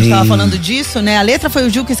Gil, a gente tava falando disso, né? A letra foi o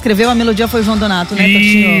Gil que escreveu, a melodia foi o João Donato, né?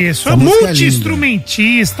 Isso, é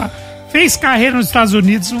multi-instrumentista, fez carreira nos Estados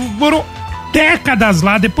Unidos, morou décadas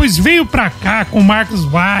lá, depois veio pra cá com o Marcos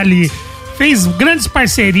Valle, fez grandes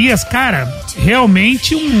parcerias, cara,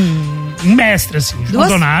 realmente um mestre, assim, João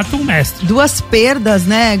Donato, um mestre. 2 perdas,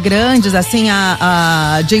 né, grandes, assim,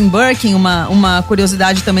 a Jane Birkin, uma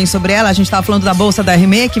curiosidade também sobre ela, a gente tava falando da bolsa da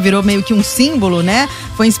Hermès, que virou meio que um símbolo, né,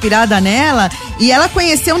 foi inspirada nela, e ela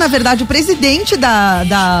conheceu, na verdade, o presidente da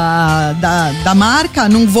marca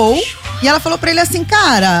num voo, e ela falou pra ele assim,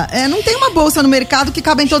 cara, não tem uma bolsa no mercado que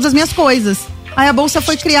cabe em todas as minhas coisas. Aí a bolsa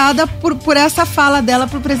foi criada por essa fala dela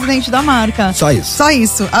pro presidente da marca. Só isso. Só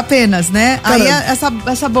isso, apenas, né? Cara, aí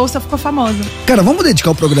essa bolsa ficou famosa. Cara, vamos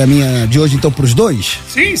dedicar o programinha de hoje então pros dois?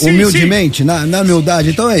 Sim. Humildemente, na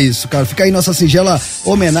humildade. Então é isso, cara. Fica aí nossa singela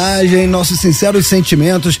homenagem, nossos sinceros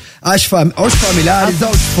sentimentos aos familiares,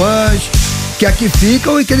 aos fãs que aqui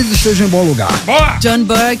ficam e que eles estejam em bom lugar. Boa! John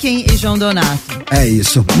Birkin e João Donato. É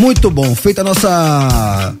isso, muito bom. Feita a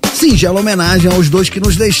nossa singela homenagem aos dois que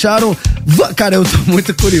nos deixaram. Cara, eu tô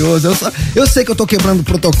muito curioso. Eu sei que eu tô quebrando o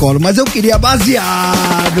protocolo, mas eu queria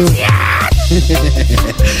baseado.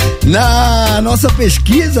 Na nossa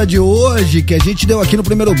pesquisa de hoje, que a gente deu aqui no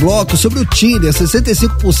primeiro bloco sobre o Tinder,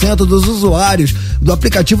 65% dos usuários do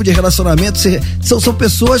aplicativo de relacionamento são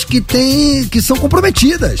pessoas que são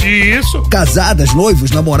comprometidas. Isso. Casadas,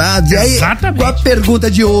 noivos, namorados. Exatamente. E aí, qual a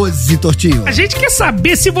pergunta de hoje, Tortinho? A gente quer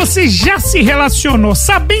saber se você já se relacionou,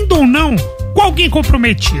 sabendo ou não, com alguém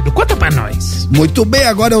comprometido. Conta pra nós. Muito bem,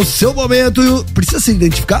 agora é o seu momento. Precisa se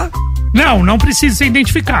identificar? Não precisa se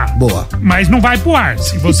identificar. Boa. Mas não vai pro ar.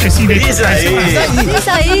 Se você se identificar,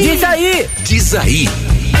 Diz aí.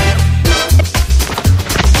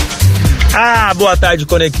 Boa tarde,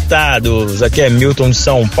 Conectados. Aqui é Milton de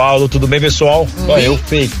São Paulo. Tudo bem, pessoal? Eu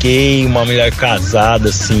peguei uma mulher casada,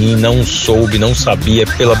 assim, não sabia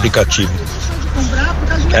pelo aplicativo.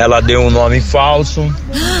 Ela deu um nome falso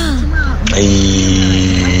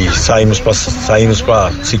e saímos pra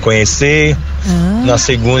se conhecer. Na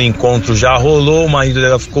segunda encontro já rolou, o marido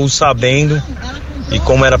dela ficou sabendo e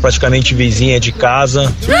como era praticamente vizinha de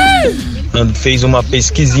casa, fez uma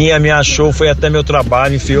pesquisinha, me achou, foi até meu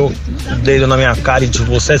trabalho, enfiou o dedo na minha cara e disse,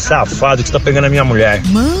 você é safado que você tá pegando a minha mulher.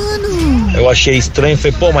 Mano! Eu achei estranho,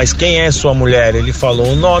 falei, mas quem é sua mulher? Ele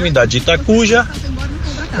falou o nome da dita cuja.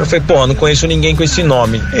 Eu falei, não conheço ninguém com esse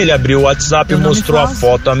nome. Ele abriu o WhatsApp e mostrou a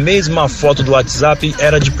foto. A mesma foto do WhatsApp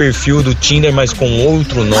era de perfil do Tinder, mas com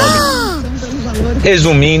outro nome.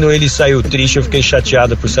 Resumindo, ele saiu triste, eu fiquei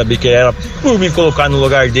chateado por saber que era por me colocar no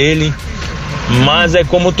lugar dele. Mas é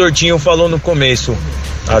como o Tortinho falou no começo.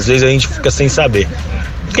 Às vezes a gente fica sem saber.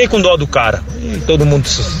 Fiquei com dó do cara. E todo mundo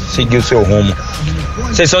seguiu seu rumo.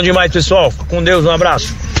 Vocês são demais, pessoal. Fica com Deus, um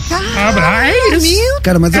abraço. É isso.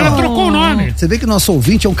 Cara, mas ela trocou o nome. Você vê que o nosso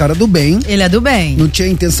ouvinte é um cara do bem. Ele é do bem. Não tinha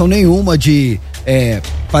intenção nenhuma de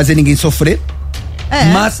fazer ninguém sofrer.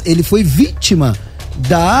 Mas ele foi vítima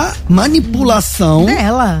da manipulação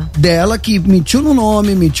dela, que mentiu no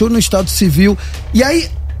nome, mentiu no estado civil. E aí,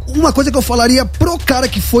 uma coisa que eu falaria pro cara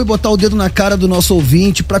que foi botar o dedo na cara do nosso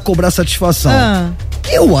ouvinte pra cobrar satisfação.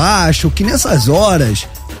 Eu acho que nessas horas,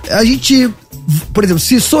 a gente, por exemplo,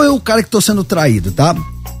 se sou eu o cara que tô sendo traído, tá?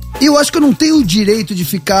 Eu acho que eu não tenho o direito de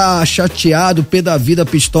ficar chateado, pé da vida,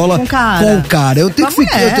 pistola com o cara. Eu tenho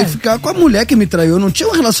que ficar com a mulher que me traiu. Eu não tinha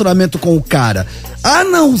um relacionamento com o cara. A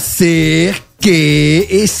não ser que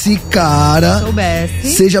esse cara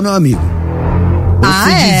seja meu amigo. Ou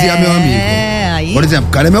se dizia meu amigo. Por exemplo,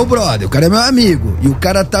 o cara é meu brother, o cara é meu amigo. E o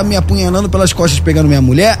cara tá me apunhalando pelas costas pegando minha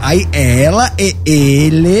mulher. Aí ela e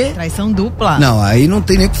ele... Traição dupla. Não, aí não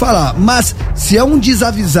tem nem o que falar. Mas se é um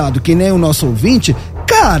desavisado que nem o nosso ouvinte...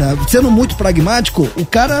 Cara, sendo muito pragmático,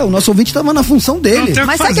 o nosso ouvinte tava na função dele.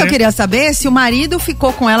 Mas sabe o que eu queria saber? Se o marido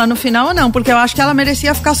ficou com ela no final ou não, porque eu acho que ela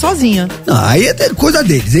merecia ficar sozinha. Não, aí é coisa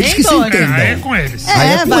deles, eles que se entendam. Aí é com eles.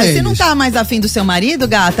 Se não tá mais afim do seu marido,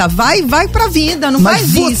 gata, vai pra vida, não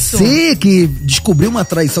faz isso. Mas você que descobriu uma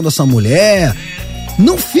traição dessa mulher,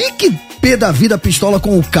 não fique pé da vida pistola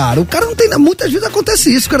com o cara. O cara não tem, muitas vezes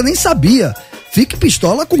acontece isso, o cara nem sabia. Fique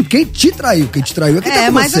pistola com quem te traiu. Quem te traiu é quem tá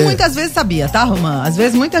com mas você. Muitas vezes sabia, tá, Romã? Às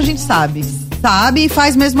vezes muita gente sabe. Sabe e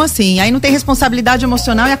faz mesmo assim. Aí não tem responsabilidade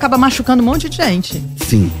emocional e acaba machucando um monte de gente.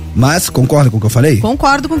 Sim, mas concorda com o que eu falei?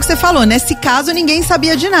 Concordo com o que você falou. Nesse caso, ninguém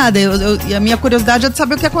sabia de nada. E a minha curiosidade é de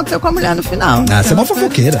saber o que aconteceu com a mulher no final. Você é uma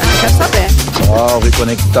fofoqueira. Quero saber. Salve,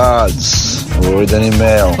 Conectados. Oi, Dani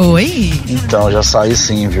Mel. Oi. Então, já saí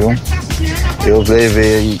sim, viu? Eu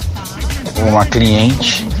levei uma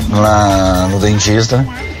cliente lá no dentista.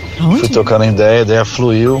 Fui trocando ideia, a ideia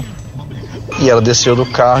fluiu. E ela desceu do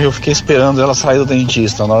carro e eu fiquei esperando ela sair do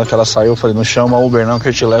dentista. Na hora que ela saiu, eu falei, não chama Uber não que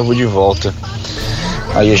eu te levo de volta.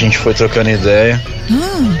 Aí a gente foi trocando ideia.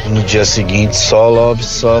 No dia seguinte, só love.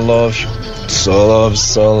 Só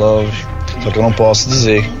que eu não posso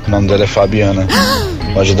dizer. O nome dela é Fabiana.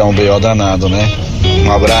 Pode dar um B.O. danado, né?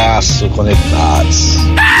 Um abraço, Conectados.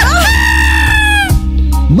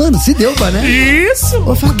 Mano, se deu, né? Isso.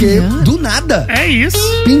 Porque do nada. É isso.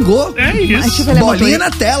 Pingou. É isso. Mas, tipo, bolinha na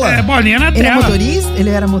tela. Bolinha na tela. Ele é motorista? Ele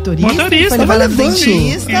era motorista? Motorista. Foi Vai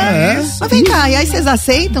dentista. Mas vem cá, e aí vocês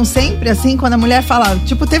aceitam sempre, assim, quando a mulher fala...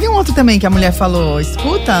 Tipo, teve um outro também que a mulher falou,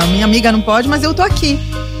 escuta, minha amiga não pode, mas eu tô aqui.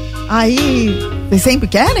 Aí, vocês sempre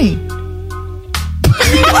querem?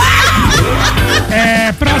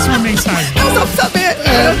 Próxima mensagem. Eu só pra saber,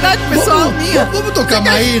 verdade pessoal minha. Vamos tocar a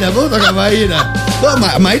Maíra.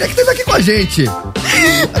 A Maíra que esteve aqui com a gente.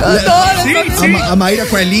 A Maíra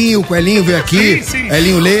com o Elinho veio aqui. Sim.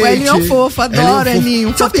 Elinho Leite. O Elinho é fofo, adoro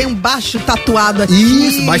Elinho. Só tem um baixo tatuado aqui.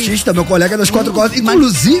 Isso, baixista, meu colega das quatro cordas.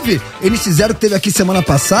 Inclusive, eles fizeram, que teve aqui semana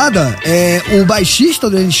passada, o baixista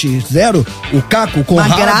do NX0, o Caco, o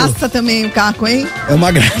Conrado. Uma graça também o Caco, hein? É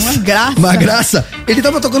uma graça. Uma graça. Ele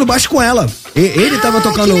tava tocando baixo com ela. Ele tava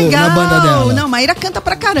tocando na banda dela. Não, Maíra canta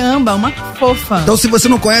pra caramba, uma fofa. Então, se você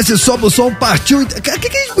não conhece, sobe o som, partiu. O que a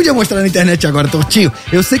gente podia mostrar na internet agora, Tortinho?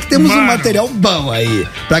 Eu sei que temos um material bom aí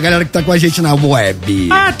pra galera que tá com a gente na web.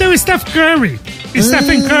 Tem o Stephen Curry.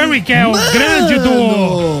 Stephen Curry, que é o grande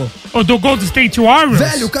do Golden State Warriors.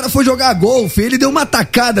 Velho, o cara foi jogar golfe, ele deu uma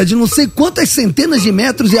tacada de não sei quantas centenas de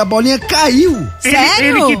metros e a bolinha caiu. Sério?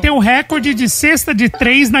 Ele que tem o recorde de cesta de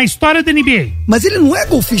 3 na história da NBA. Mas ele não é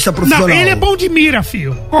golfista profissional. Não, ele é bom de mira,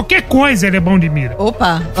 filho. Qualquer coisa ele é bom de mira.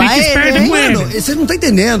 Opa, fica esperto com ele. Você não tá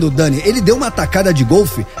entendendo, Dani. Ele deu uma tacada de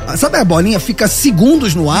golfe. Sabe, a bolinha fica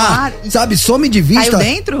segundos no ar, sabe? Some de vista.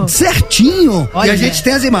 Caiu dentro? Certinho. Olha, e a gente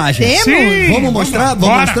tem as imagens. Temos? Vamos mostrar?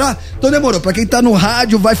 Vamos mostrar? Então demorou. Pra quem tá no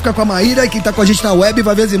rádio, vai ficar com a Maíra, e quem tá com a gente na web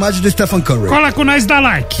vai ver as imagens do Stephen Curry. Cola com nós, dá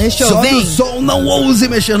like. Fechou, sobe o som, não ouse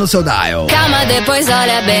mexer no seu dial. Calma, depois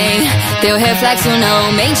olha bem. Teu reflexo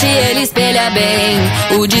não mente, ele espelha bem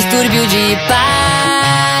o distúrbio de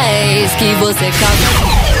paz que você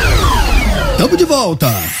causa. Tamo de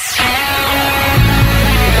volta.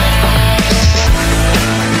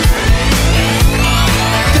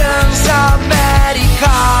 Transamérica.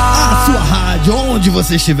 A sua rádio, onde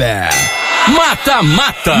você estiver. Mata,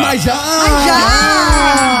 mata. Mas já.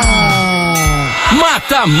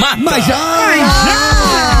 Mata, mata. Mas já.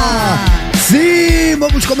 Sim. sim,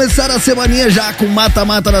 vamos começar a semaninha já com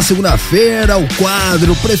Mata-Mata na segunda-feira, o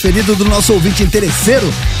quadro preferido do nosso ouvinte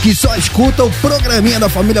interesseiro, que só escuta o programinha da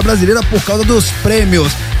família brasileira por causa dos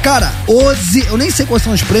prêmios. Cara, hoje, eu nem sei quais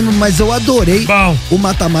são os prêmios, mas eu adorei o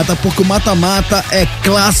Mata-Mata, porque o Mata-Mata é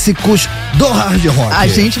clássicos do hard rock. A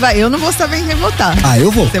gente vai, eu não vou saber quem votar. Ah, eu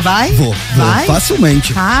vou. Você vai? Vou,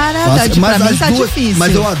 facilmente. Cara, pra mim tá difícil.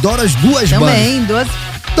 Mas eu adoro as duas bandas. Também, duas.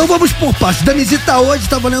 Então vamos por partes. Danizita, hoje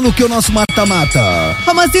tá valendo o que o nosso Mata-Mata?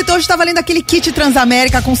 Romancito, hoje tá valendo aquele kit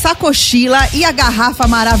Transamérica com sacochila e a garrafa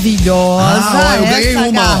maravilhosa. Eu ganhei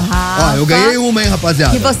uma. Eu ganhei uma, hein,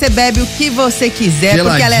 rapaziada. Que você bebe o que você quiser, geladinha.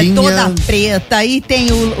 Porque ela é toda preta e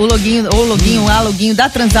tem o loginho da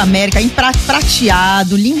Transamérica em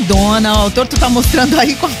prateado, lindona. Ó, o Torto tá mostrando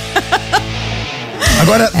aí com...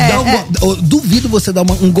 Agora, duvido você dar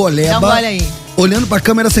um goleba. Dá um gole aí. Olhando pra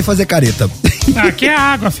câmera sem fazer careta. Aqui é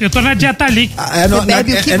água, filho. Eu tô na dieta líquida. Você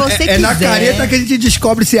bebe o que você quiser. É na careta que a gente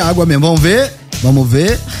descobre se é água mesmo. Vamos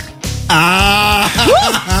ver.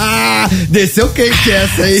 Desceu quente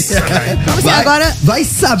essa aí. Agora vai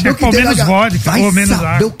saber o que tem na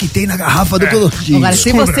garrafa. O que tem na garrafa do Colortinho. Agora,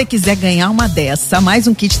 se você quiser ganhar uma dessa, mais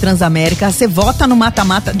um kit Transamérica, você vota no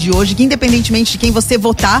Mata-Mata de hoje, que independentemente de quem você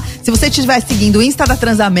votar, se você estiver seguindo o Insta da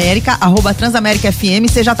Transamérica, @TransaméricaFM,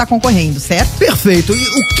 você já tá concorrendo, certo? Perfeito. E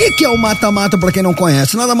o que é o Mata-Mata pra quem não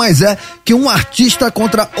conhece? Nada mais é que um artista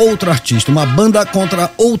contra outro artista, uma banda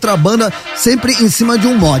contra outra banda, sempre em cima de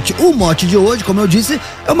um mote. O mote de hoje, como eu disse,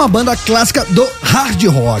 é uma banda clássica do hard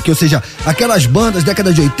rock, ou seja, aquelas bandas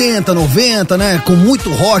década de 80, 90, né, com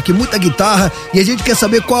muito rock, muita guitarra, e a gente quer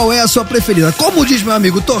saber qual é a sua preferida. Como diz meu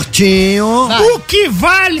amigo Tortinho... O que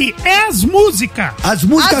vale é as músicas. As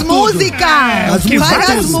músicas as tudo. Músicas.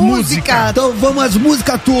 As músicas. Então vamos às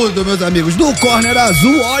músicas tudo, meus amigos. Do Corner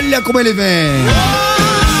Azul, olha como ele vem.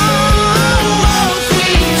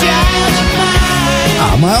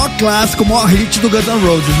 Maior clássico, maior hit do Guns N'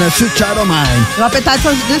 Roses, né? Sweet Child O' Mine. O Appetite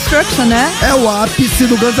for Destruction, né? É o ápice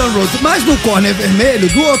do Guns N' Roses. Mas no corner vermelho,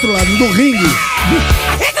 do outro lado do ringue...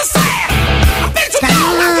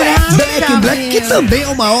 Back in Black, que também é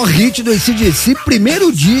o maior hit do AC/DC,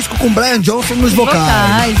 primeiro disco com Brian Johnson nos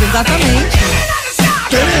vocais. Exatamente.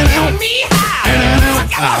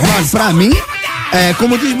 Mano, pra mim...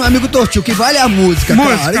 como diz meu amigo Tortinho, o que vale é a música,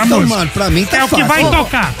 cara. Então, mano, pra mim tá fácil. É o que vai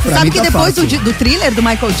tocar. Sabe que depois do Thriller, do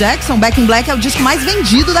Michael Jackson, Back in Black é o disco mais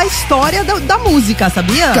vendido da história da música,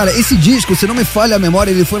 sabia? Cara, esse disco, se não me falha a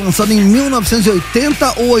memória, ele foi lançado em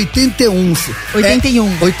 1980 ou 81.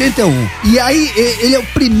 81. E aí, ele é o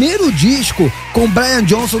primeiro disco com Brian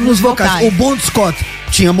Johnson nos vocais. O Bon Scott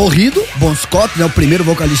tinha morrido, Bon Scott, né, o primeiro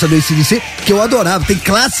vocalista do AC/DC, que eu adorava. Tem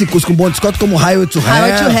clássicos com Bon Scott como Highway to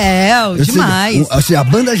Hell. Demais. A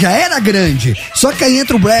banda já era grande. Só que aí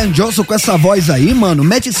entra o Brian Johnson com essa voz aí, mano,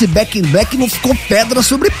 mete esse Back in Black e não ficou pedra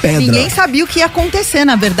sobre pedra. Ninguém sabia o que ia acontecer,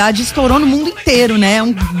 na verdade, estourou no mundo inteiro, né?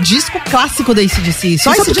 Um disco clássico da AC/DC.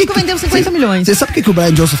 Só esse disco vendeu 50 milhões. Você sabe o que o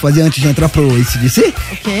Brian Johnson fazia antes de entrar pro AC/DC?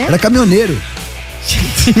 O quê? Era caminhoneiro.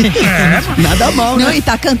 Nada mal, né? Não, e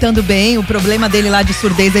tá cantando bem. O problema dele lá de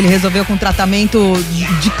surdez ele resolveu com tratamento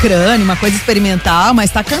de crânio, uma coisa experimental,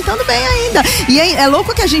 mas tá cantando bem ainda. E é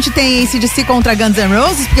louco que a gente tem AC/DC contra Guns N'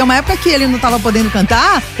 Roses, porque uma época que ele não tava podendo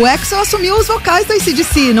cantar, o Axl assumiu os vocais do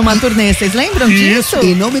AC/DC numa turnê. Vocês lembram disso?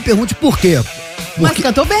 E não me pergunte por quê. Mas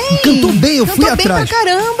cantou bem. Cantou bem, eu fui atrás. Cantou bem pra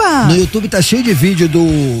caramba. No YouTube tá cheio de vídeo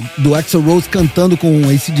do Axl Rose cantando com o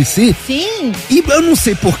AC/DC. Sim. E eu não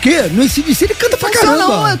sei porquê, no AC/DC ele canta pra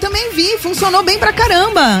caramba. Eu também vi, funcionou bem pra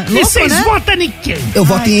caramba. E vocês votam em quem? Eu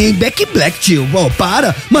voto em Back in Black, tio. Bom,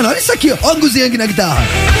 para. Mano, olha isso aqui, ó. Angus Young na guitarra.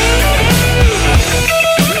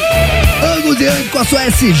 Angus Young com a sua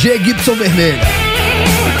SG Gibson vermelha.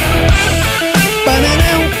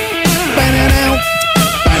 Pananão, pananão.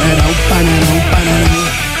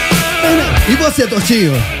 E você,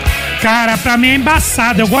 Tortinho? Cara, pra mim é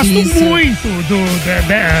embaçado. Eu gosto muito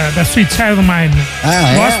da Sweet Child O' Mine.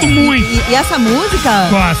 Gosto muito. E essa música?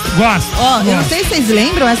 Gosto. Eu não sei se vocês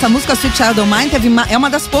lembram, essa música Sweet Child O' Mine é uma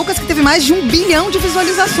das poucas que teve mais de 1 bilhão de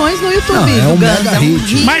visualizações no YouTube. É um mega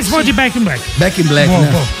hit. Mas vou de Back in Black. Back in Black,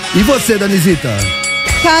 né? E você, Danizita?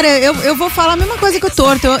 Cara, eu vou falar a mesma coisa que o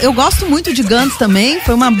Torto. Eu gosto muito de Guns também.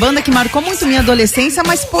 Foi uma banda que marcou muito minha adolescência,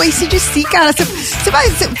 mas pô, AC/DC, cara,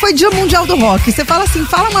 foi Dia Mundial do Rock. Você fala assim,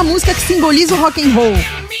 fala uma música que simboliza o rock and roll.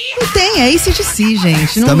 Não tem, é AC/DC,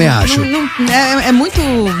 gente. Também acho. É muito...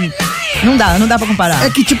 Não dá pra comparar. É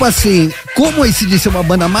que tipo assim, como o AC/DC é uma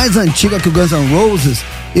banda mais antiga que o Guns N' Roses,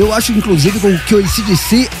 eu acho inclusive que o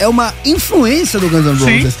AC/DC é uma influência do Guns N'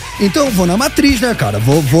 Roses. Então eu vou na matriz, né, cara?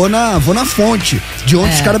 Vou na fonte de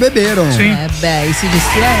onde os caras beberam.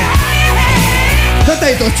 AC/DC Canta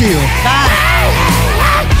aí, Tortinho. Vai.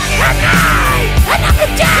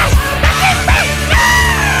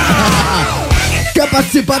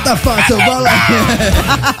 Participar tá fácil, vai lá.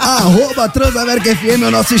 @TransAmericaFM é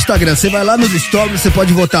o nosso Instagram. Você vai lá nos stories, você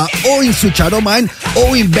pode votar ou em Sweet Child O' Mine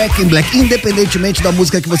ou em Back in Black. Independentemente da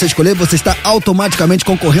música que você escolher, você está automaticamente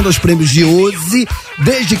concorrendo aos prêmios de hoje,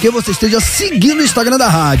 desde que você esteja seguindo o Instagram da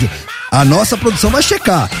rádio. A nossa produção vai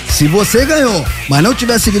checar. Se você ganhou, mas não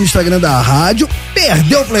tiver seguindo o Instagram da rádio,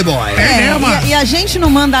 perdeu o Playboy. E a gente não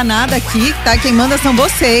manda nada aqui, tá? Quem manda são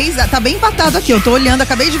vocês. Tá bem empatado aqui, eu tô olhando,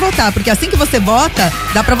 acabei de votar, porque assim que você vota,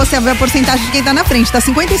 dá pra você ver a porcentagem de quem tá na frente. Tá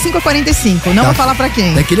 55-45, não vou falar pra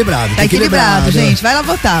quem. Tá equilibrado. Tá equilibrado, gente. Vai lá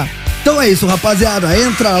votar. Então é isso, rapaziada.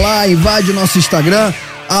 Entra lá, invade o nosso Instagram.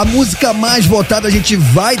 A música mais votada a gente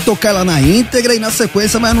vai tocar ela na íntegra e na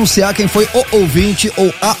sequência vai anunciar quem foi o ouvinte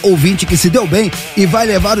ou a ouvinte que se deu bem e vai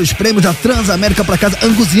levar os prêmios da Transamérica pra casa.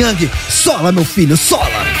 Angus Young, sola, meu filho, sola!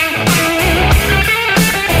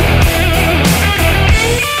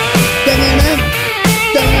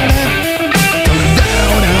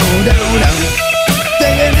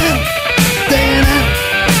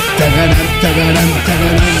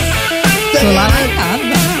 Solar na casa.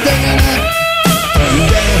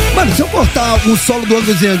 Mano, se eu cortar um solo do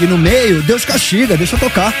Angus Young no meio, Deus castiga, deixa eu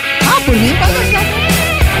tocar. Por mim pode deixar.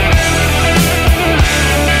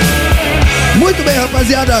 Muito bem,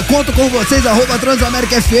 rapaziada, conto com vocês,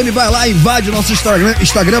 @TransAmericaFM, vai lá, invade o nosso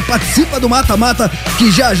Instagram, participa do Mata-Mata,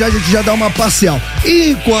 que já a gente já dá uma parcial.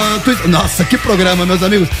 Enquanto isso, nossa, que programa, meus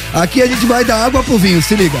amigos, aqui a gente vai dar água pro vinho,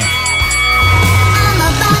 se liga.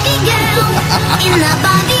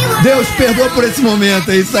 Deus perdoa por esse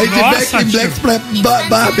momento aí, sair de Back in Black pra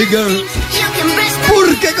Barbie Girl.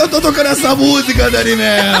 Por que eu tô tocando essa música,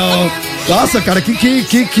 Daniel? Nossa, cara,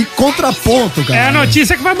 que contraponto, cara. É a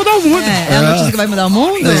notícia que vai mudar o mundo. É a notícia que vai mudar o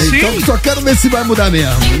mundo? Sim. Então só quero ver se vai mudar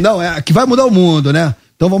mesmo. Não, é que vai mudar o mundo, né?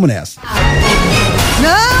 Então vamos nessa.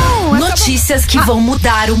 Não! Notícias que vão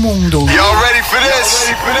mudar o mundo. Y'all ready for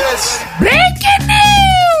this? Breaking news!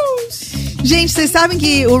 Gente, vocês sabem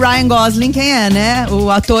que o Ryan Gosling, quem é, né? O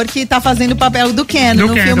ator que tá fazendo o papel do Ken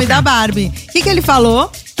no filme da Barbie. O que ele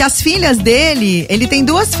falou? Que as filhas dele, ele tem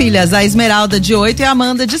 2 filhas, a Esmeralda de 8 e a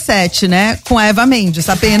Amanda de 7, né? Com a Eva Mendes,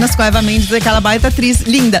 apenas com a Eva Mendes, aquela baita atriz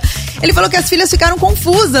linda. Ele falou que as filhas ficaram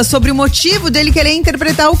confusas sobre o motivo dele querer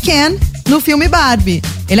interpretar o Ken no filme Barbie.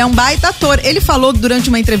 Ele é um baita ator. Ele falou durante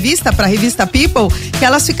uma entrevista pra revista People que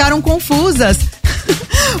elas ficaram confusas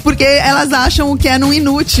porque elas acham o Ken um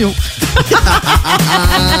inútil.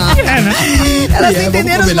 Né? Elas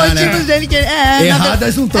entenderam os motivos dele que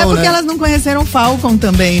erradas não estão, É porque né? elas não conheceram o Falcon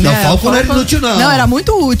também, Não, né? Falcon não era inútil, não. Não, era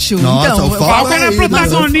muito útil. Nossa, então, o Falcon era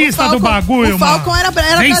protagonista do bagulho, o Falcon mano.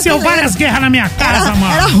 era Venceu várias guerras na minha casa,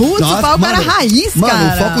 mano. Era russo, Nossa, o Falcon mano, era raiz, cara.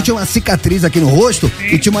 Mano, o Falcon tinha uma cicatriz aqui no rosto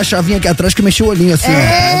e tinha uma chavinha aqui atrás que mexia o olhinho assim.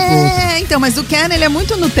 Então, mas o Ken, ele é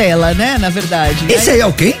muito Nutella, né, na verdade. Esse aí é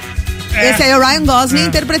o quem? Esse aí é o Ryan Gosling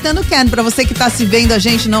interpretando o Ken. Pra você que tá se vendo a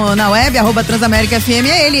gente na web, @TransAmericaFM,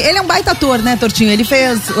 é ele. Ele é um baita ator, né, Tortinho? Ele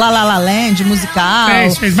fez La La La Land, musical.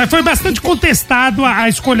 Fez. Mas foi bastante contestado, a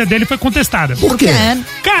escolha dele foi contestada. Por quê?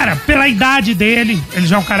 Cara, pela idade dele, ele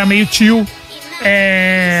já é um cara meio tio.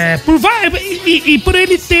 Por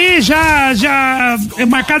ele ter já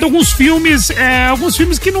marcado alguns filmes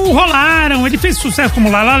que não rolaram. Ele fez sucesso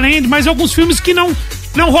como La La Land, mas alguns filmes que não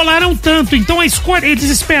rolaram tanto. Então a escolha, eles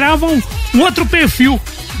esperavam um outro perfil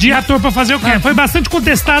de ator pra fazer o Ken. Foi bastante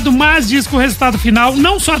contestado, mas diz que o resultado final,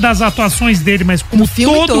 não só das atuações dele, mas como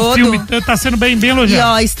todo o filme tá sendo bem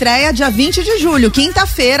elogiado. E estreia dia 20 de julho,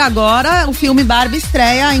 quinta-feira agora, o filme Barbie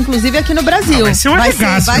estreia, inclusive aqui no Brasil. Vai ser um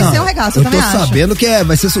regaço. Vai ser um regaço, eu tô também acho. sabendo que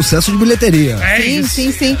vai ser sucesso de bilheteria.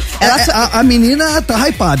 Sim. A menina tá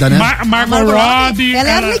hypada, né? Margot Robbie. Ela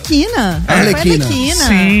é Arlequina. Arlequina.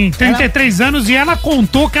 Sim, 33 anos e ela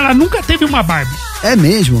contou que ela nunca teve uma Barbie. É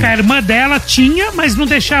mesmo? A irmã dela tinha, mas não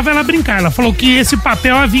deixava ela brincar. Ela falou que esse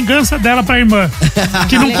papel é a vingança dela pra irmã.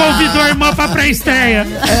 Que não convidou a irmã pra pré-estreia.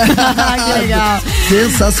 Que legal.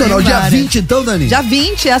 Sensacional. Dia 20 então, Dani? Dia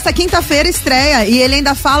 20, essa quinta-feira estreia. E ele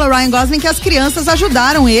ainda fala, o Ryan Gosling, que as crianças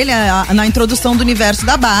ajudaram ele na introdução do universo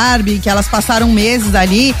da Barbie, que elas passaram meses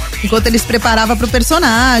ali, enquanto ele se preparava pro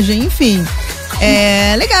personagem, enfim.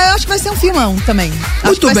 É legal, eu acho que vai ser um filmão também.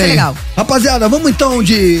 Acho que vai ser legal. Rapaziada, vamos então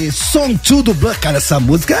de Song 2 do Blood. Cara, essa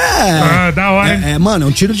música da hora. Mano, é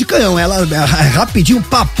um tiro de canhão. Ela é rapidinho,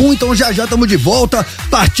 papum, então já estamos de volta.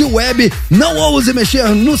 Partiu web, não ouse mexer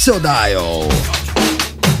no seu dial.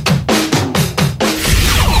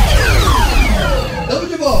 Tamo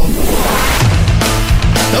de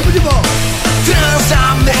volta.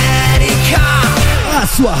 Transamérica. A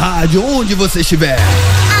sua rádio, onde você estiver.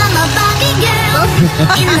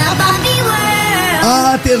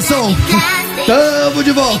 Atenção, tamo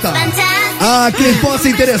de volta. a quem possa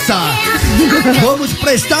interessar. Vamos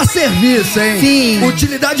prestar serviço, hein? Sim.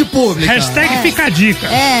 Utilidade pública. Hashtag fica a dica.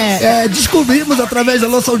 Descobrimos através da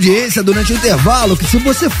nossa audiência durante o intervalo que se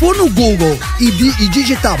você for no Google e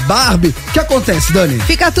digitar Barbie, o que acontece, Dani?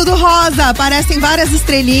 Fica tudo rosa, aparecem várias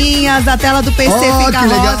estrelinhas, a tela do PC fica que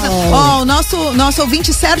rosa. legal. O nosso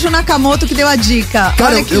ouvinte Sérgio Nakamoto que deu a dica.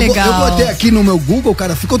 Cara, olha que legal. Eu botei aqui no meu Google,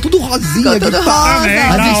 cara, ficou tudo rosinha. Ficou tudo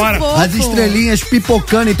rosa. As estrelinhas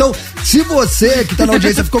pipocando. Então, se você que tá na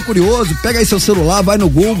audiência ficou curioso, pega aí seu celular, vai no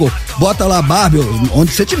Google, bota lá Barbie,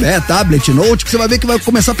 onde você tiver, tablet, note, que você vai ver que vai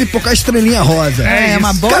começar a pipocar estrelinha rosa. É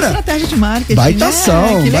uma boa estratégia de marketing.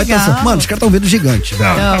 Baitação, baitação. Mano, os caras estão vendo gigante.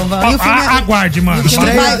 Aguarde, mano.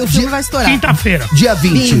 O filme vai estourar. Quinta-feira. Dia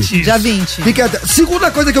 20. Dia 20.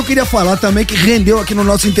 Segunda coisa que eu queria falar também, que rendeu aqui no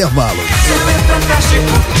nosso intervalo.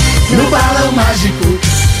 No balão mágico,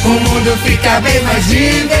 o mundo fica bem mais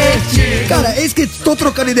divertido. Cara, eis que tô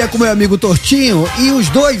trocando ideia com meu amigo Tortinho e os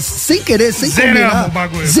dois, sem querer, sem combinar,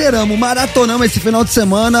 maratonamos esse final de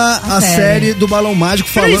semana a série do Balão Mágico.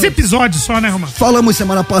 3 episódios só, né, Romano? Falamos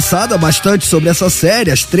semana passada bastante sobre essa série,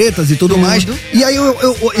 as tretas e tudo mais. E aí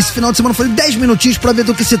eu esse final de semana falei 10 minutinhos pra ver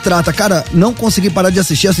do que se trata. Cara, não consegui parar de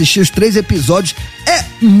assistir os 3 episódios. É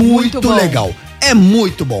muito legal. É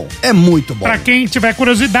muito bom, é muito bom. Pra quem tiver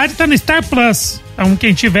curiosidade, tá no Star Plus. Então,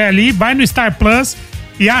 quem tiver ali, vai no Star Plus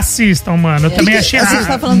e assistam, mano. Eu também achei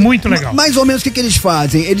muito legal. Mais ou menos o que eles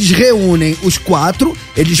fazem? Eles reúnem os 4.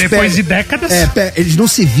 Depois de décadas. Eles não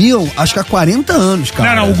se viam, acho que há 40 anos,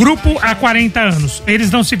 cara. Não, o grupo há 40 anos. Eles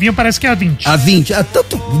não se viam, parece que há 20. Há 20,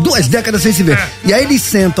 tanto 2 décadas sem se ver. E aí eles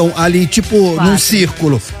sentam ali, tipo, num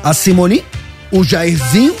círculo, a Simone, o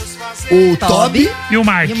Jairzinho, o Toby e o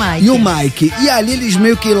Mike. E ali eles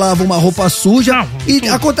meio que lavam uma roupa suja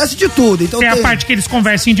acontece de tudo. Então tem a parte que eles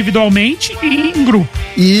conversam individualmente e em grupo.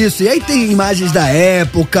 Isso, e aí tem imagens da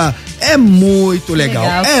época. É muito legal.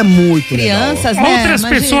 É muito Crianças, legal. Né? Outras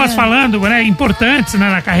pessoas falando, né, importantes, né,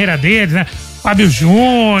 na carreira deles, né? Fábio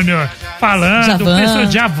Júnior falando, pessoa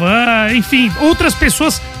de Javan, enfim, outras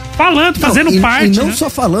pessoas falando, fazendo parte. E não só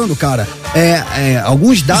falando, cara.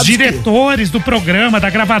 Alguns dados. Os diretores do programa, da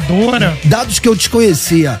gravadora. Dados que eu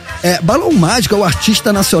desconhecia. Balão Mágico é o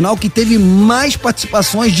artista nacional que teve mais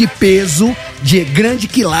participações de peso, de grande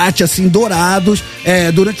quilate, assim, dourados,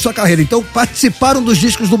 durante sua carreira. Então, participaram dos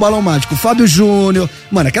discos do Balão Mágico. Fábio Júnior,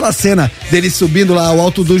 mano, aquela cena dele subindo lá ao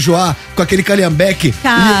alto do Joá com aquele calhambeque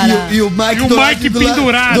e o Mike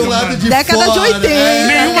pendurado do lado de década fora. De 80.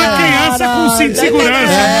 Nenhuma criança com cinto de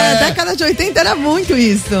segurança. Década de 80 era muito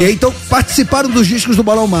isso. E então participaram dos discos do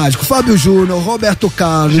Balão Mágico Fábio Júnior, Roberto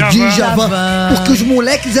Carlos, Djavan, porque os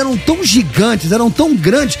moleques eram tão gigantes, eram tão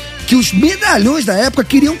grandes que os medalhões da época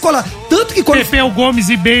queriam colar. Tanto que quando Pepeu Gomes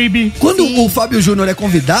e Baby. Quando o Fábio Júnior é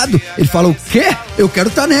convidado, ele fala: o quê? Eu quero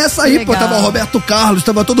estar nessa aí. Pô, tava o Roberto Carlos,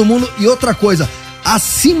 tava todo mundo. E outra coisa, a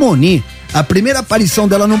Simone, a primeira aparição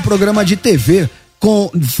dela num programa de TV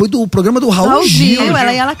foi do programa do Raul Gil.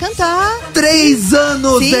 Ela ia lá cantar. 3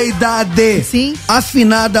 anos de idade. Sim.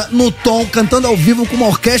 Afinada no tom, cantando ao vivo com uma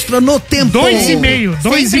orquestra no tempo.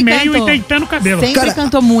 2,5 e deitando o cabelo. Sempre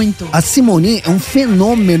cantou muito. A Simone é um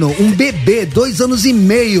fenômeno, um bebê, 2 anos e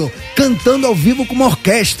meio, cantando ao vivo com uma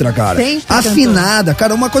orquestra, cara. Sempre afinada,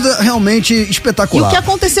 cara, uma coisa realmente espetacular. E o que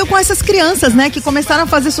aconteceu com essas crianças, né? Que começaram a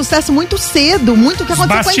fazer sucesso muito cedo, muito o que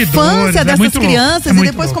aconteceu com a infância dessas crianças e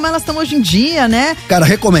depois como elas estão hoje em dia, né? Cara,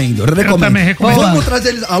 recomendo. Eu também recomendo. Vamos trazer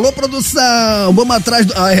eles. Alô, produção, vamos atrás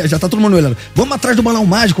do... já tá todo mundo olhando. Vamos atrás do Balão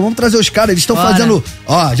Mágico, vamos trazer os caras, eles estão fazendo...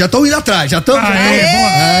 já estão indo atrás, já estão...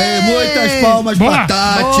 muitas palmas pra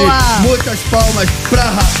Tati, muitas palmas pra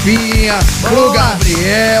Rafinha, pro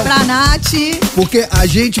Gabriel. Pra Nath. Porque a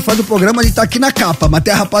gente faz o programa, a gente tá aqui na capa, mas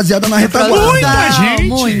tem a rapaziada na retaguarda. Muita gente.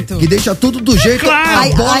 Muito. Que deixa tudo do jeito, a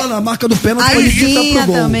bola na marca do pênalti pra ele tá pro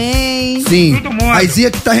gol. Também. Sim, a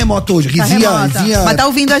Izia que tá remota hoje. Rizinha, mas tá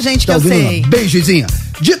ouvindo a gente, que eu sei. Beijo, Izinha.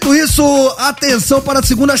 Dito isso, atenção para a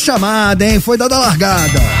segunda chamada, hein? Foi dada a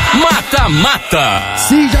largada. Mata-mata.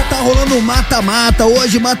 Sim, já tá rolando o mata-mata.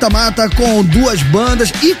 Hoje, mata-mata com 2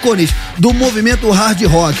 bandas ícones do movimento hard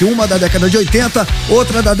rock. Uma da década de 80,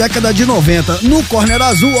 outra da década de 90. No corner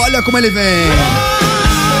azul, olha como ele vem.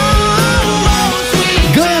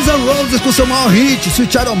 Guns N' Roses com seu maior hit,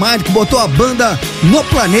 Sweet Child O' Mine, que botou a banda no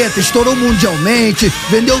planeta, estourou mundialmente,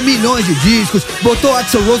 vendeu milhões de discos, botou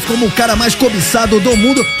Axl Rose como o cara mais cobiçado do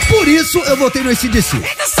mundo. Por isso eu votei no AC/DC.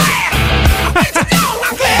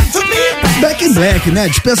 Back Back in Black, né?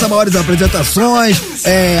 Dispensa maiores apresentações,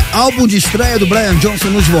 álbum de estreia do Brian Johnson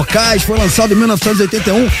nos vocais, foi lançado em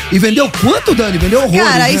 1981 e vendeu quanto, Dani? Vendeu horrores,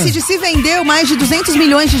 Cara, né? AC/DC vendeu mais de 200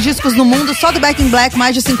 milhões de discos no mundo, só do Back in Black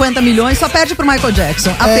mais de 50 milhões, só perde pro Michael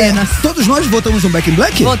Jackson, apenas. Todos nós votamos no Back in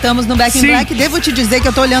Black? Votamos no Back in Black, devo te dizer que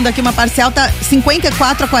eu tô olhando aqui uma parcial, tá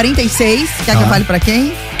 54-46, quer que eu fale pra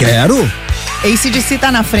quem? Quero. AC/DC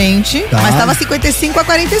tá na frente, mas tava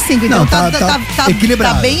 55-45, então não, tá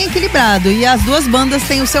equilibrado. Tá bem equilibrado. E as duas bandas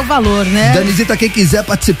têm o seu valor, né? Danizita, quem quiser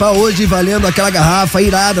participar hoje valendo aquela garrafa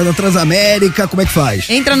irada da Transamérica, como é que faz?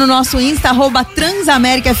 Entra no nosso Insta,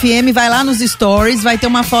 @TransaméricaFM, vai lá nos stories, vai ter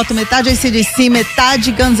uma foto metade AC/DC,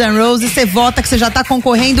 metade Guns N' Roses, você vota que você já tá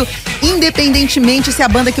concorrendo independentemente se a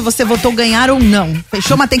banda que você votou ganhar ou não.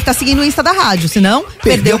 Fechou? Mas tem que estar seguindo o Insta da rádio, senão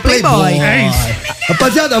perdeu o Playboy. É isso.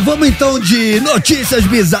 Rapaziada, vamos então de notícias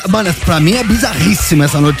bizarras. Mano, pra mim é bizarríssima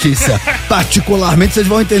essa notícia. Particularmente, vocês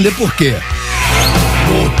vão entender por quê.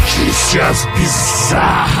 Notícias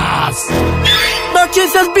bizarras.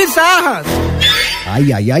 Notícias bizarras. Ai.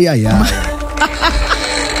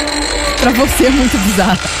 Pra você é muito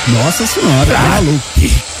bizarro. Nossa senhora, tá maluco.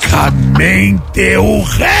 Praticamente o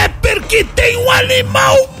rapper que tem o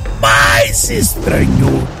animal mais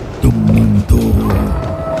estranho do mundo.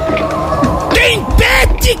 Tem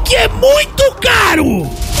pet que é muito caro,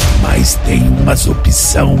 mas tem umas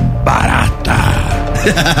opção barata.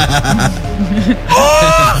 O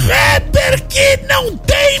rapper que não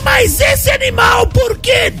tem mais esse animal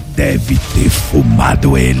porque deve ter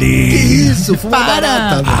fumado ele. Isso, fuma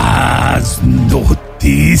barata. As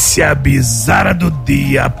notícias bizarras do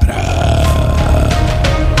dia pra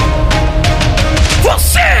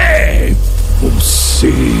você.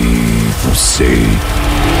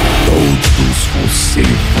 Todos vocês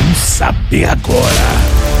vão saber agora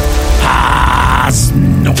as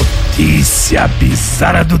notícias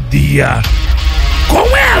bizarras do dia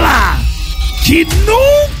com ela, que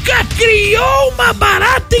nunca criou uma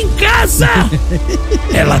barata em casa.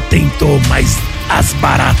 Ela tentou, mas as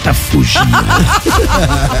baratas fugiam.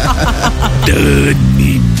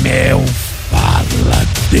 Dani Mel fala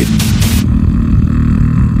de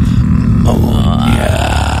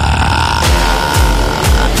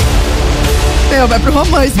Meu, vai pro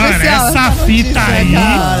romance especial. Mano, essa fita notícia, aí.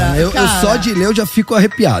 Cara, Eu só de ler eu já fico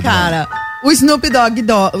arrepiado. Cara, o Snoop Dogg.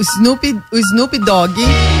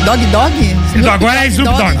 Agora é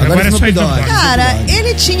Snoop Dogg. Agora é só Snoop Dogg. Cara,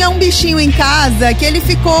 ele tinha um bichinho em casa que ele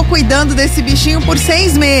ficou cuidando desse bichinho por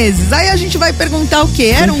 6 meses. Aí a gente vai perguntar o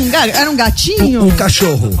quê? Era um gatinho? Um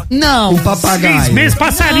cachorro. Não. Um papagaio. 6 meses,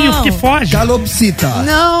 passarinho, Não. que foge. Calopsita.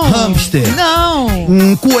 Não. Hamster. Não.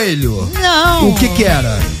 Um coelho. Não. O que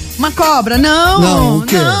era? Uma cobra? Não. Não, o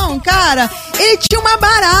quê? Não, cara. Ele tinha uma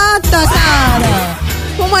barata, cara.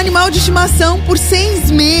 Como animal de estimação por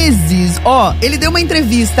 6 meses. Ele deu uma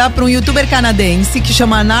entrevista para um youtuber canadense que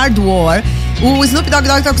chama Nardwar. O Snoop Dogg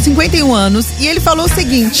tá com 51 anos e ele falou o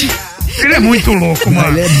seguinte. Ele é muito louco, mano.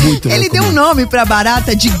 Ele é muito louco. Ele deu um nome pra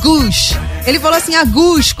barata de Gush. Ele falou assim, a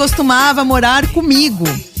Gush costumava morar comigo.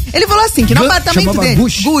 Ele falou assim, que no apartamento dele,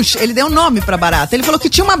 Gush, ele deu um nome pra barata. Ele falou que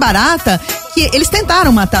tinha uma barata que eles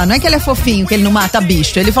tentaram matar. Não é que ele é fofinho, que ele não mata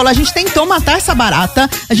bicho. Ele falou, a gente tentou matar essa barata,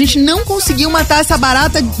 a gente não conseguiu matar essa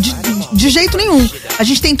barata de jeito nenhum. A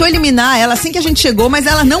gente tentou eliminar ela assim que a gente chegou, mas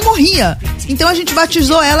ela não morria. Então a gente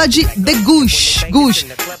batizou ela de The Gush.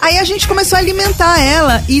 Aí a gente começou a alimentar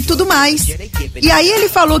ela e tudo mais. E aí ele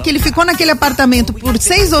falou que ele ficou naquele apartamento por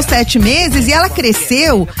 6 ou 7 meses e ela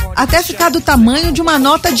cresceu até ficar do tamanho de uma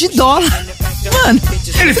nota de dólar. Mano.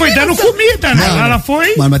 Ele foi dando comida, né? Ela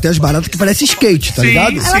foi. Mano, mas tem as baratas que parecem skate, tá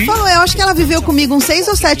ligado? Ela falou, eu acho que ela viveu comigo uns 6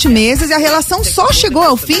 ou 7 meses e a relação só chegou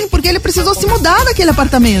ao fim porque ele precisou se mudar daquele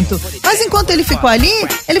apartamento. Mas enquanto ele ficou ali,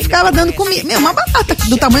 ele ficava dando comida. Uma barata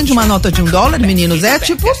do tamanho de uma nota de $1, meninos, é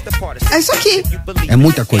tipo, é isso aqui. É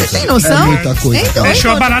muita coisa. Tem noção? É muita coisa. Então,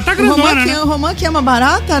 deixou a barata grandona, né? O Romã que é uma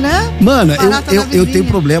barata, né? Mano, eu tenho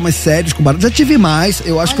problemas sérios com barata. Já tive mais,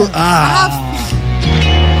 eu acho que eu...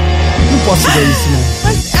 Não posso ver isso, não.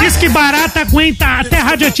 Diz que barata aguenta até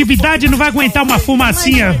radioatividade, não vai aguentar uma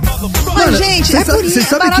fumacinha. Mas, gente, você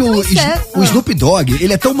sabe que o Snoop Dogg,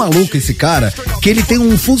 ele é tão maluco, esse cara, que ele tem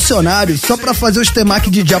um funcionário só pra fazer os temaki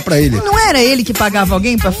de dia pra ele. Não era ele que pagava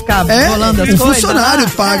alguém pra ficar rolando as coisas? O funcionário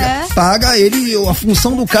paga ele, a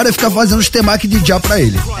função do cara é ficar fazendo os temaki de dia pra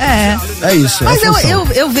ele. É isso. Mas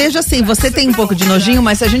eu vejo assim, você tem um pouco de nojinho,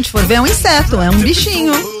 mas se a gente for ver, é um inseto, é um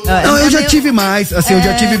bichinho. Não, eu já tive mais, assim,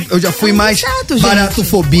 eu já fui mais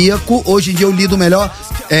baratofobíaco, hoje em dia eu lido melhor,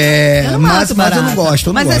 mas eu não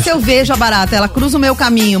gosto. Se eu vejo a barata, ela cruza o meu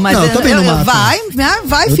caminho, mas não, eu também não mato.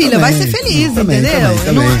 Vai, filha, vai ser feliz, entendeu?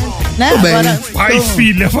 Também. né? Tudo bem. Agora, Vai,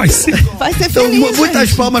 filha, vai ser. vai ser Então, feliz, muitas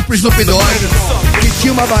gente. palmas pro Snoop Dogg, que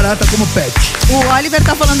tinha uma barata como pet. O Oliver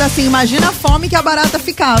tá falando assim, imagina a fome que a barata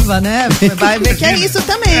ficava, né? Vai ver que é isso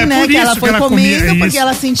também, né? por Que ela isso foi que ela comendo, comia, porque isso.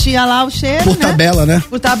 ela sentia lá o cheiro, Por tabela, né?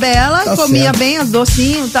 Por tabela, Tá comia certo. bem os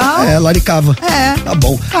docinhos e tal. É, laricava. É. Tá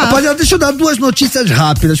bom. Tá. Rapaziada, deixa eu dar duas notícias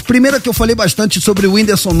rápidas. Primeira que eu falei bastante sobre o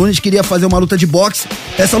Whindersson Nunes, queria fazer uma luta de boxe.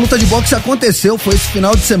 Essa luta de boxe aconteceu, foi esse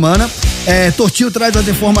final de semana. Tortinho traz as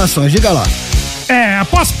informações, diga lá.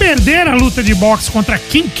 Após perder a luta de boxe contra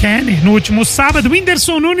King Kenny no último sábado, o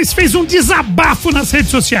Whindersson Nunes fez um desabafo nas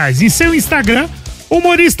redes sociais. Em seu Instagram, o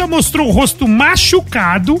humorista mostrou o rosto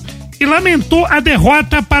machucado e lamentou a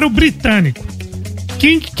derrota para o britânico.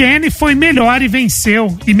 King Kenny foi melhor e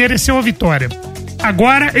venceu e mereceu a vitória.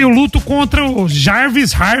 Agora eu luto contra o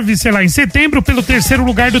Jarvis Harvey, em setembro pelo 3º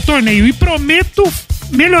lugar do torneio e prometo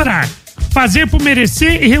melhorar. Fazer por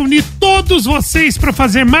merecer e reunir todos vocês para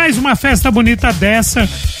fazer mais uma festa bonita dessa.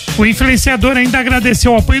 O influenciador ainda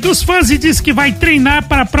agradeceu o apoio dos fãs e disse que vai treinar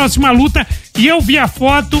para a próxima luta. E eu vi a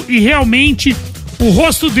foto e realmente o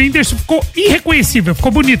rosto do Whindersson ficou irreconhecível,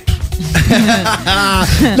 ficou bonito.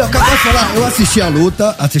 Não, acabou de falar, eu assisti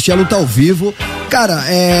a luta ao vivo. Cara,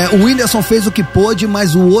 o Whindersson fez o que pôde,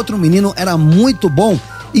 mas o outro menino era muito bom.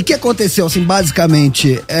 E o que aconteceu, assim,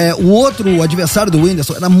 basicamente, o adversário do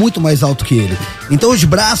Whindersson era muito mais alto que ele. Então os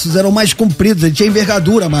braços eram mais compridos, ele tinha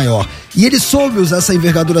envergadura maior. E ele soube usar essa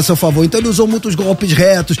envergadura a seu favor. Então ele usou muitos golpes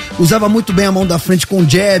retos, usava muito bem a mão da frente com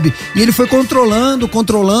jab. E ele foi controlando,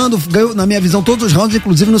 ganhou, na minha visão, todos os rounds,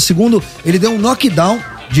 inclusive no segundo, ele deu um knockdown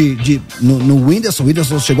no Whindersson. O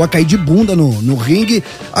Whindersson chegou a cair de bunda no ringue.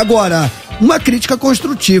 Agora, uma crítica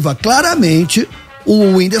construtiva. Claramente,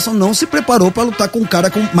 o Whindersson não se preparou para lutar com um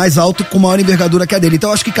cara mais alto, com maior envergadura que a dele.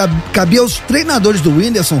 Então acho que cabia aos treinadores do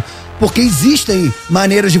Whindersson, porque existem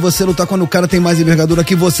maneiras de você lutar quando o cara tem mais envergadura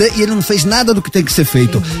que você e ele não fez nada do que tem que ser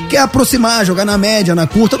feito. Quer aproximar, jogar na média, na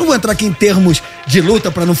curta. Eu não vou entrar aqui em termos de luta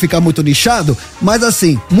pra não ficar muito nichado, mas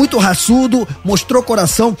assim, muito raçudo, mostrou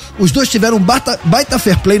coração. Os dois tiveram um baita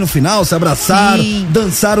fair play no final, se abraçaram,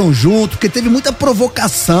 dançaram junto, porque teve muita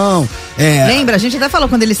provocação. Lembra? A gente até falou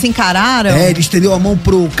quando eles se encararam. Ele estendeu a mão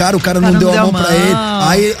pro cara, o cara não deu a mão pra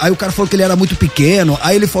ele. Aí o cara falou que ele era muito pequeno,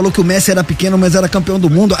 aí ele falou que o Messi era pequeno, mas era campeão do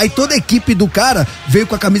mundo. Aí toda a equipe do cara veio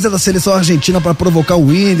com a camisa da seleção argentina pra provocar o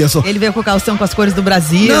Whindersson. Ele veio com o calção com as cores do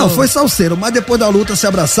Brasil. Não, foi salseiro, mas depois da luta se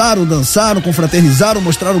abraçaram, dançaram, confraternizaram,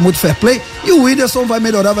 mostraram muito fair play e o Whindersson vai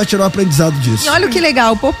melhorar, vai tirar um aprendizado disso. E olha o que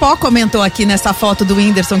legal, o Popó comentou aqui nessa foto do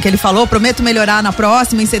Whindersson que ele falou, prometo melhorar na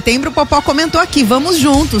próxima, em setembro, o Popó comentou aqui, vamos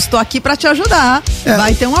juntos, tô aqui pra te ajudar.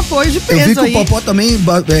 Vai ter um apoio de peso aí. Eu vi que o Popó também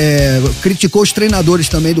criticou os treinadores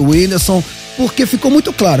também do Whindersson, porque ficou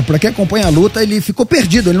muito claro, pra quem acompanha a luta, ele ficou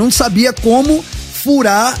perdido, ele não sabia como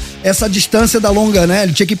furar essa distância da longa, né?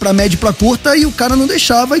 Ele tinha que ir pra média e pra curta e o cara não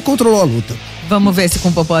deixava e controlou a luta. Vamos ver se com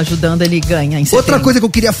o Popó ajudando ele ganha em setembro. Outra coisa que eu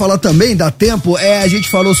queria falar também, dá tempo, a gente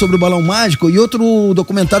falou sobre o Balão Mágico e outro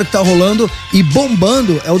documentário que tá rolando e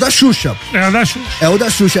bombando é o da Xuxa. É o da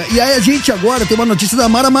Xuxa. E aí a gente agora tem uma notícia da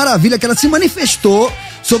Mara Maravilha, que ela se manifestou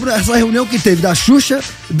sobre essa reunião que teve da Xuxa,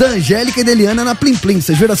 da Angélica e da Eliana na Plim Plim.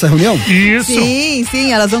 Vocês viram essa reunião? Isso.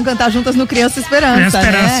 Sim, elas vão cantar juntas no Criança Esperança,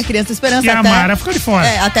 né? Criança Esperança. E a Mara ficou de fora.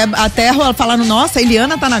 Até falando, nossa, a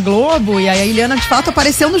Eliana tá na Globo, e aí a Eliana de fato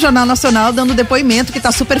apareceu no Jornal Nacional dando depoimento que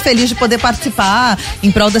tá super feliz de poder participar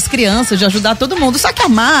em prol das crianças, de ajudar todo mundo. Só que a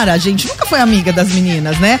Mara, gente, nunca foi amiga das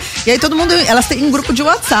meninas, né? E aí todo mundo, elas têm um grupo de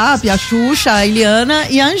WhatsApp, a Xuxa, a Eliana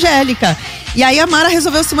e a Angélica. E aí a Mara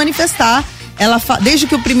resolveu se manifestar. Desde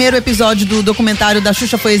que o primeiro episódio do documentário da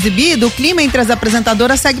Xuxa foi exibido, o clima entre as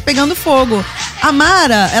apresentadoras segue pegando fogo. A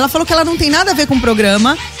Mara, ela falou que ela não tem nada a ver com o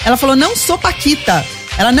programa. Ela falou, não sou paquita.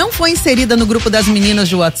 Ela não foi inserida no grupo das meninas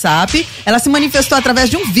de WhatsApp. Ela se manifestou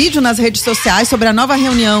através de um vídeo nas redes sociais sobre a nova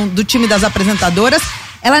reunião do time das apresentadoras.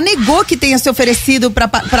 Ela negou que tenha se oferecido pra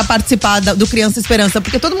participar do Criança Esperança,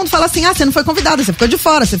 porque todo mundo fala assim, você não foi convidada, você ficou de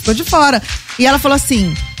fora. E ela falou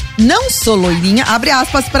assim, não sou loirinha, abre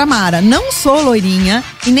aspas pra Mara, não sou loirinha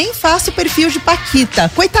e nem faço perfil de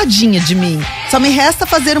paquita, coitadinha de mim. Só me resta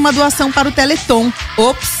fazer uma doação para o Teleton.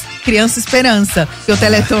 Ops, Criança Esperança, que o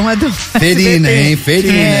Teleton é do Ferina, hein?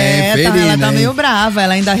 Ela tá meio brava,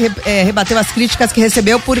 ela ainda rebateu as críticas que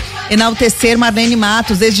recebeu por enaltecer Marlene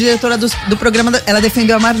Matos, ex-diretora do programa, ela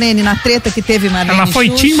defendeu a Marlene na treta que teve Marlene Ela foi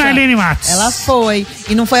Xuxa. Tim Marlene Matos. Ela foi,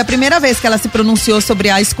 E não foi a primeira vez que ela se pronunciou sobre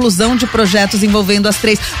a exclusão de projetos envolvendo as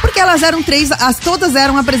três. Porque elas eram todas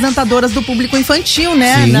eram apresentadoras do público infantil,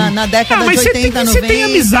 né? Na década de 80, 90. Você tem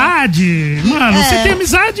amizade, mano. Você tem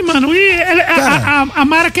amizade, mano. E a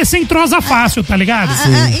Mara quer ser entrosa fácil, tá ligado?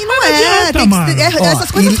 E não adianta,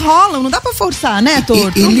 essas coisas rolam, não dá pra forçar, né,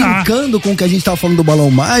 Torto? E linkando com o que a gente tava falando do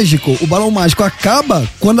balão mágico, o balão mágico acaba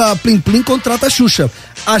quando a Plim Plim contrata a Xuxa.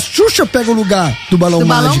 A Xuxa pega o lugar do balão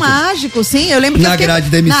mágico. Do balão mágico, sim. Eu lembro que grade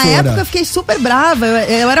da emissora. Na época eu fiquei super brava.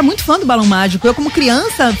 Eu era muito fã do balão mágico. Eu, como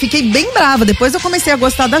criança, fiquei bem brava. Depois eu comecei a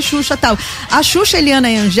gostar da Xuxa e tal. A Xuxa, Eliana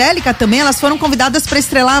e a Angélica também, elas foram convidadas pra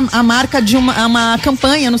estrelar a marca de uma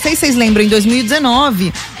campanha, não sei se vocês lembram, em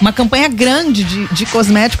 2019. Uma campanha grande de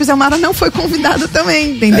cosméticos e a Mara não foi convidada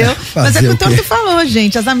também, entendeu? Mas é o que o Torto falou,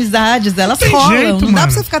 gente. As amizades, elas rolam. Não dá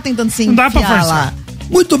pra você ficar tentando se enfiar lá.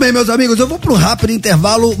 Muito bem, meus amigos, eu vou para um rápido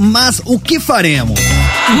intervalo, mas o que faremos?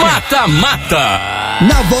 Mata-mata!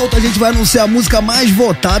 Na volta a gente vai anunciar a música mais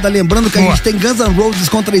votada, lembrando que a gente tem Guns N' Roses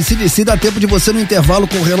contra AC/DC, dá tempo de você no intervalo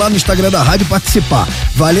correr lá no Instagram da rádio e participar,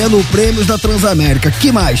 valendo prêmios da Transamérica.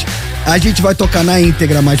 Que mais? A gente vai tocar na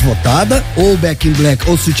íntegra mais votada, ou Back in Black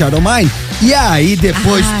ou Sweet Child O' Mine, e aí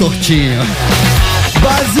depois Tortinho.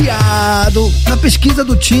 Baseado na pesquisa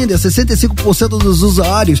do Tinder, 65% dos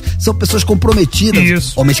usuários são pessoas comprometidas.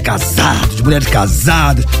 Isso. Homens casados, mulheres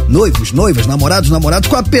casadas, noivos, noivas, namorados.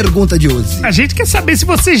 Qual a pergunta de hoje? A gente quer saber se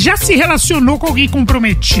você já se relacionou com alguém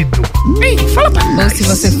comprometido. Ei, fala pra nós. Ou se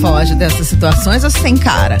você foge dessas situações ou se tem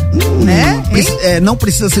cara, né? Não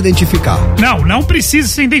precisa se identificar. Não precisa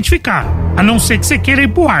se identificar. A não ser que você queira ir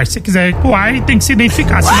pro ar. Se você quiser ir pro ar, tem que se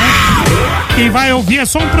identificar. Senão quem vai ouvir é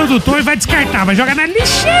só um produtor e vai descartar, vai jogar na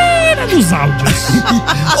lixeira dos áudios.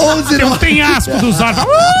 11 tem um penhasco dos áudios.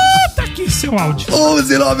 Tá aqui seu áudio.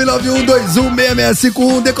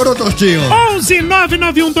 11991216651. Decorou, Tortinho?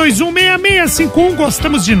 11991216651.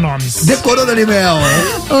 Gostamos de nomes. Decorou, Daniel?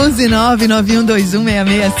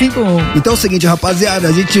 11991216651. Então é o seguinte, rapaziada,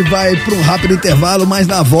 a gente vai para um rápido intervalo, mas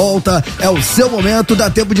na volta é o seu momento, dá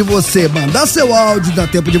tempo de você mandar seu áudio, dá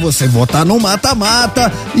tempo de você votar no mata-mata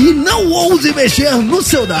e não ouse mexer no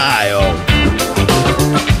seu dial.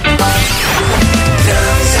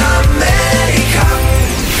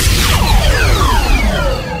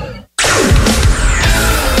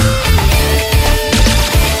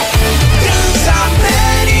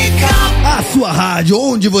 A sua rádio,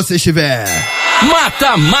 onde você estiver.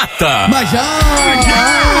 Mata-mata! Mas já!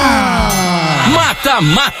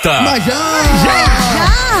 Mata-mata! Mas já!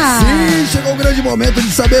 Sim, chegou o grande momento de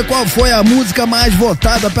saber qual foi a música mais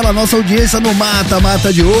votada pela nossa audiência no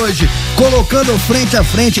Mata-Mata de hoje, colocando frente a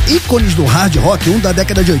frente ícones do hard rock, um da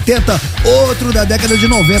década de 80, outro da década de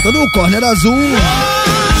 90, no corner azul.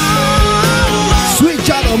 Sweet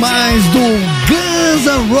Child O' Mine do Guns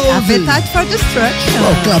N' Roses. Appetite for Destruction.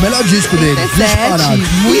 Claro, melhor disco dele, disparado.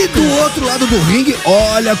 E do outro lado do ringue,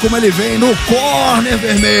 olha como ele vem no corner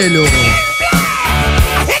vermelho.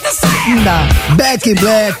 Back in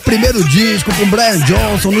Black, primeiro disco com Brian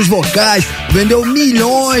Johnson nos vocais, vendeu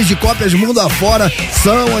milhões de cópias mundo afora.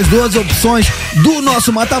 São as duas opções do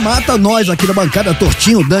nosso mata-mata. Nós aqui da bancada,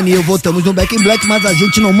 Tortinho, Dani e eu votamos no Back in Black, mas a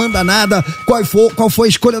gente não manda nada. Qual foi a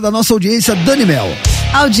escolha da nossa audiência, Dani Mel?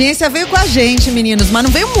 A audiência veio com a gente, meninos, mas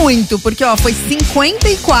não veio muito, porque foi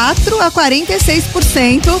 54% a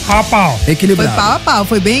 46%. Pau a pau. Equilibrado. Foi pau a pau,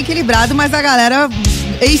 foi bem equilibrado, mas a galera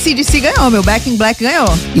AC/DC ganhou, meu Back in Black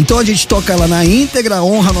ganhou. Então a gente toca ela na íntegra,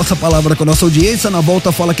 honra a nossa palavra com a nossa audiência, na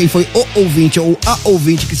volta fala quem foi o ouvinte ou a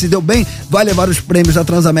ouvinte que se deu bem, vai levar os prêmios da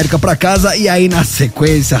Transamérica pra casa e aí na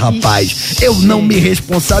sequência, rapaz, eu não me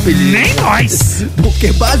responsabilizo. Nem nós.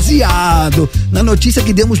 Porque baseado na notícia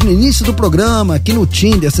que demos no início do programa, aqui no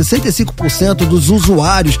Tinder, 65% dos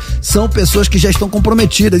usuários são pessoas que já estão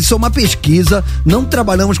comprometidas. Isso é uma pesquisa, não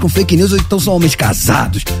trabalhamos com fake news, então são homens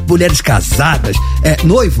casados, mulheres casadas,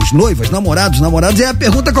 noivos, noivas, namorados, e a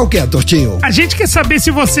pergunta qual que é, Tortinho? A gente quer saber se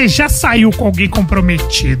você já saiu com alguém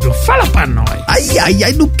comprometido. Fala pra nós.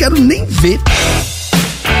 Ai, não quero nem ver.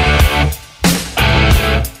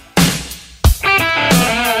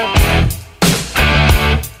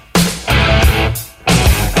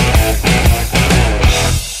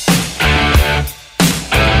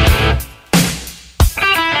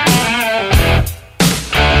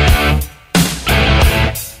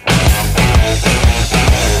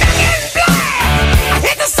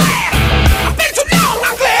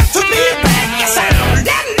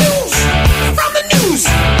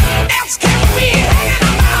 That's kept me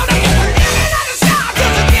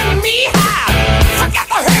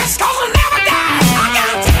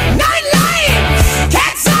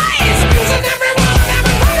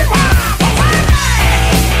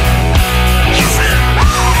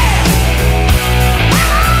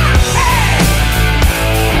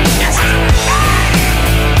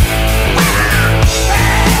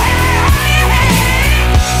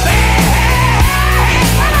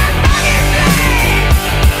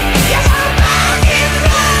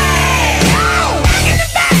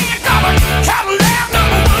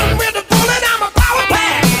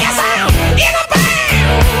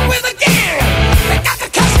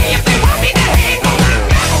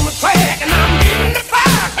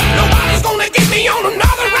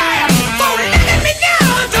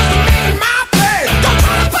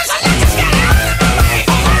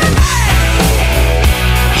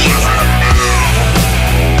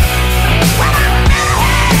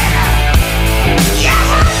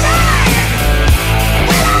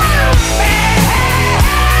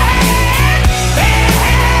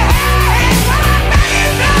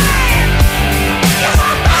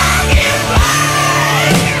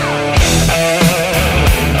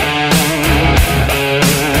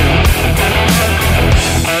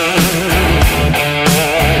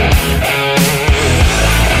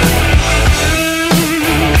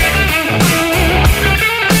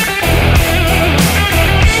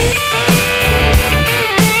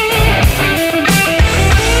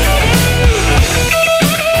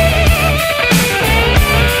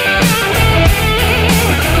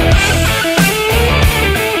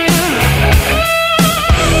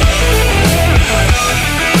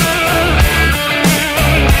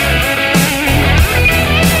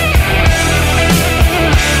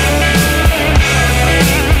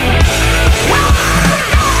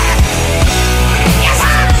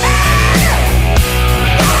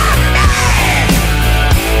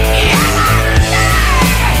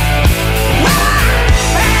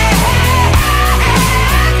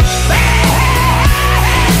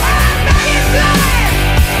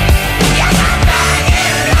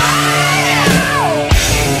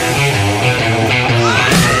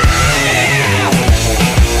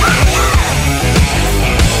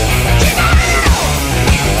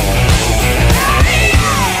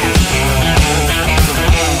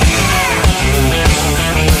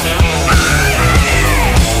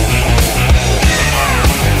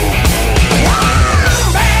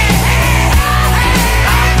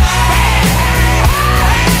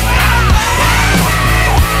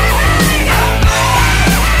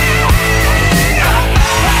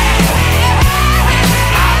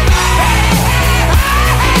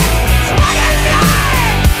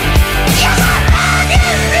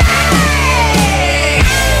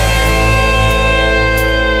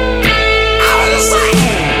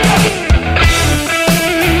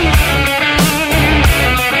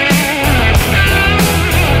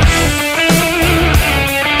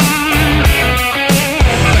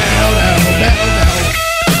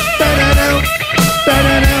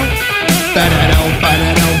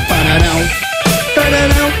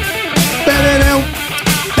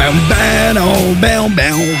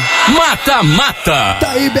Mata-Mata.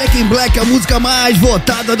 Tá aí Back in Black, a música mais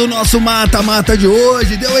votada do nosso Mata-Mata de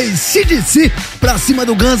hoje. Deu AC/DC pra cima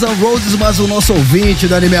do Guns N' Roses, mas o nosso ouvinte,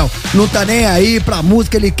 Daniel, não tá nem aí pra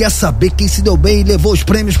música, ele quer saber quem se deu bem e levou os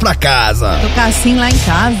prêmios pra casa. Tocar assim lá em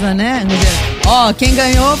casa, né? Ó, quem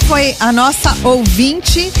ganhou foi a nossa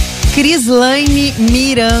ouvinte Crislaine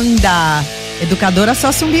Miranda, educadora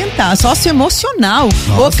socioambiental, socioemocional.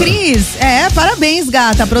 Nossa. Ô Cris, parabéns,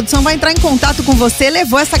 gata. A produção vai entrar em contato com você,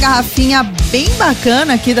 levou essa garrafinha bem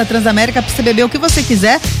bacana aqui da Transamérica pra você beber o que você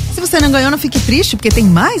quiser. Se você não ganhou, não fique triste, porque tem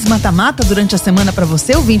mais mata-mata durante a semana pra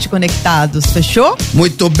você, ouvinte Conectados, fechou?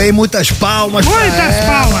 Muito bem, muitas palmas. Muitas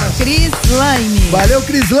palmas. Crislaine. Valeu,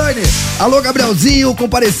 Crislaine. Alô, Gabrielzinho,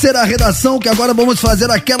 comparecer à redação, que agora vamos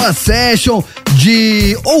fazer aquela session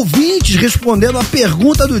de ouvintes respondendo a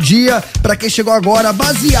pergunta do dia pra quem chegou agora,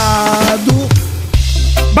 baseado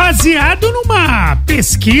numa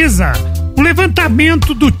pesquisa, um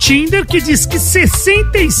levantamento do Tinder que diz que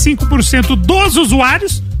 65% dos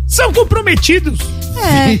usuários são comprometidos.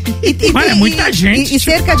 Mas é muita gente. E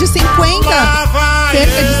cerca de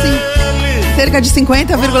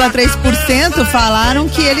 50,3% falaram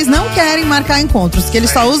que eles não querem marcar encontros, que eles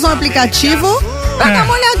só usam o aplicativo pra dar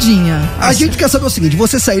uma olhadinha. A gente quer saber o seguinte,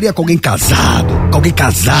 você sairia com alguém casado? Com alguém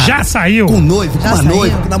casado? Já saiu. Com noivo, com uma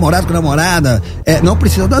noiva, com namorado, com namorada. Não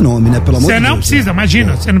precisa dar nome, né? Pelo amor de Deus. Você não precisa,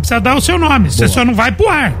 imagina. Você não precisa dar o seu nome. Você só não vai pro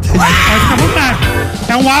ar. Pode ficar à vontade.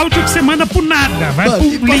 É um áudio que você manda pro nada. Vai pro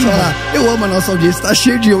limbo. Eu amo a nossa audiência. Tá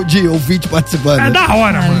cheio de ouvinte participando. É da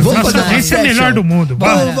hora, mano. Vamos fazer uma esse é melhor do mundo.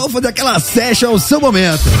 Vamos fazer aquela session ao seu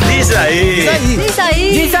momento. Diz aí. Diz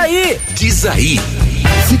aí. Diz aí. Diz aí.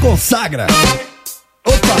 Se consagra.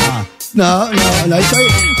 Opa! Não,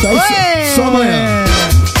 isso aí só amanhã.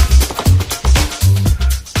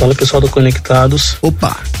 Fala, pessoal do Conectados.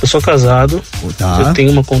 Opa! Eu sou casado, Tá. Eu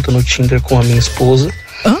tenho uma conta no Tinder com a minha esposa.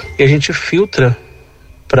 E a gente filtra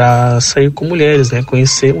pra sair com mulheres, né?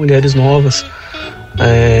 Conhecer mulheres novas.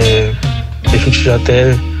 A gente já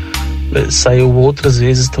até saiu outras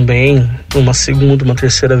vezes também, uma segunda, uma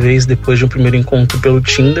terceira vez depois de um primeiro encontro pelo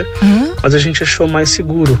Tinder. Mas a gente achou mais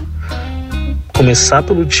seguro começar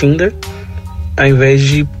pelo Tinder ao invés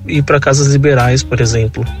de ir para casas liberais, por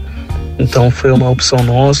exemplo. Então foi uma opção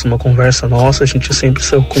nossa, uma conversa nossa. A gente sempre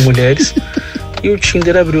saiu com mulheres e o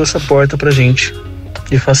Tinder abriu essa porta pra gente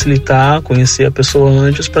de facilitar, conhecer a pessoa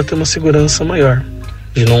antes para ter uma segurança maior,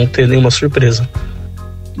 de não ter nenhuma surpresa.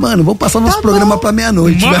 Mano, vamos passar nosso programa pra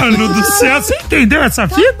meia-noite. Mano do céu, você entendeu essa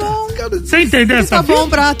fita? Você entendeu essa fita? Tá bom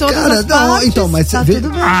pra todas as partes. Então, mas você vê...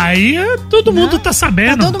 Aí todo mundo tá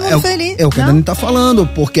sabendo. Tá todo mundo feliz. É o que a Dani tá falando,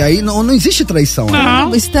 porque aí não existe traição. Não.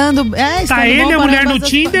 Né? Estando tá ele e a mulher no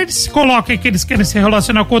Tinder, eles colocam que eles querem se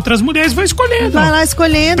relacionar com outras mulheres, vão escolhendo. Vai lá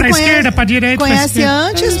escolhendo. Pra esquerda, pra direita, conhece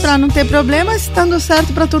antes, pra não ter problema, estando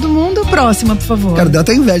certo pra todo mundo. Próxima, por favor. Cara, deu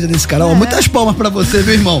até inveja desse cara. Ó, muitas palmas pra você,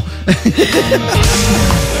 meu irmão.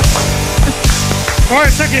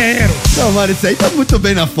 Força, guerreiro. Não, mano, isso aí tá muito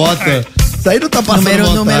bem na foto. Isso aí não tá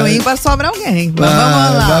passando número ímpar sobra alguém. Vamos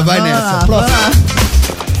lá. Vai nessa. Próximo.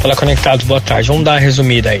 Fala, Conectados, boa tarde. Vamos dar uma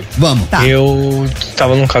resumida aí. Vamos. Tá. Eu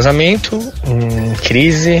tava num casamento, em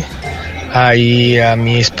crise. Aí a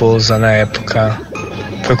minha esposa, na época,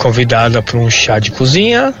 foi convidada para um chá de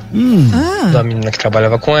cozinha da menina que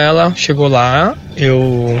trabalhava com ela. Chegou lá,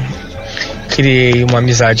 eu criei uma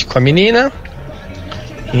amizade com a menina.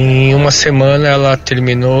 Em uma semana ela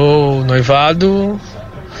terminou o noivado,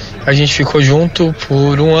 a gente ficou junto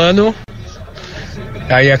por 1 ano,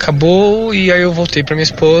 aí acabou e aí eu voltei pra minha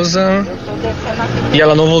esposa e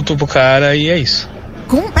ela não voltou pro cara e é isso.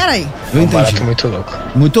 Peraí. Eu entendi. Barato muito louco.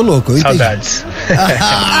 Muito louco, eu entendi. Saudades.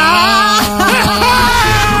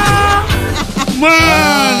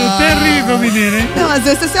 Mano, terrível, menino, hein? Não, às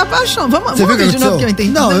vezes você se apaixona. Vamos ver de novo que eu entendi.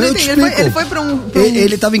 Não, eu te explico. Ele foi pra um...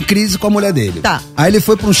 Ele tava em crise com a mulher dele. Tá. Aí ele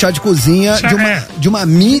foi pra um chá de cozinha de uma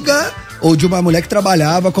amiga ou de uma mulher que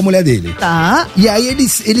trabalhava com a mulher dele. Tá. E aí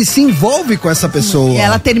ele se envolve com essa pessoa. E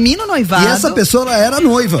ela termina o noivado. E essa pessoa, ela era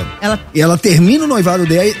noiva. E ela termina o noivado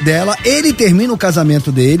dela, ele termina o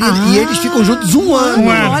casamento dele e eles ficam juntos 1 ano.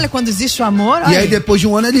 Olha, quando existe o amor... E aí depois de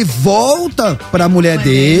 1 ano ele volta pra mulher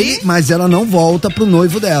dele, mas ela não volta pro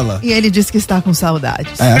noivo dela. E ele diz que está com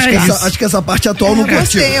saudades. Acho que essa parte atual não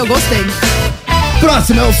curtiu. Eu gostei.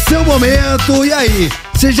 Próximo é o seu momento. E aí,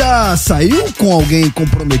 você já saiu com alguém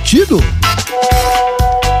comprometido?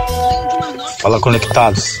 Fala,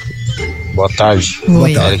 Conectados. Boa tarde. Boa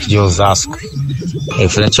tarde. Eric de Osasco.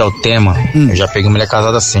 Referente ao tema, eu já peguei mulher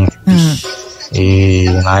casada assim. E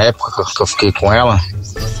na época que eu fiquei com ela,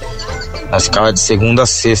 nós ficava de segunda a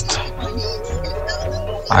sexta.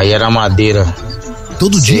 Aí era madeira.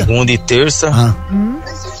 Todo dia? Segunda e terça.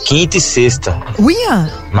 quinta e sexta.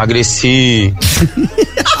 Uia! Emagreci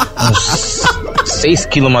uns 6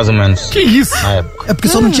 quilos mais ou menos. Que isso? É porque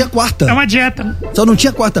só não tinha quarta. É uma dieta. Só não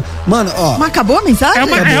tinha quarta. Mano, ó. Mas acabou a mensagem?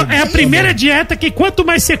 É a primeira dieta que quanto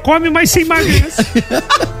mais você come, mais você emagrece.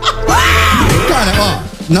 Cara, ó,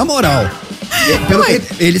 na moral,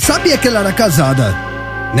 ele sabia que ela era casada.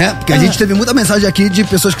 Né? Porque a gente teve muita mensagem aqui de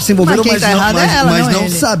pessoas que se envolveram, mas não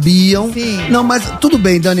sabiam. Sim. Não, mas tudo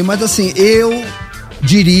bem, Dani, mas assim, eu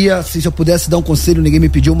diria, se eu pudesse dar um conselho, ninguém me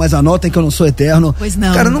pediu, mas anotem que eu não sou eterno. Pois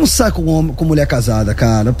não. Cara, não sai com mulher casada,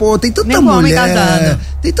 cara. Pô, tem tanta Nem mulher.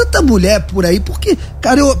 Tem tanta mulher por aí, porque,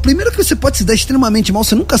 cara, primeiro que você pode se dar extremamente mal,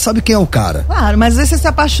 você nunca sabe quem é o cara. Claro, mas às vezes você se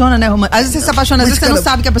apaixona, né, Romano? Às vezes você se apaixona, às vezes você não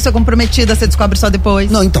sabe que a pessoa é comprometida, você descobre só depois.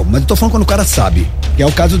 Não, então, mas eu tô falando quando o cara sabe, que é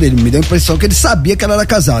o caso dele. Me deu a impressão que ele sabia que ela era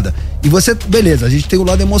casada. E você, beleza, a gente tem o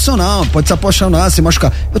lado emocional, pode se apaixonar, se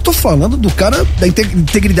machucar. Eu tô falando do cara, da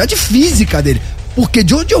integridade física dele. Porque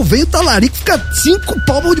de onde eu venho, o talarico fica 5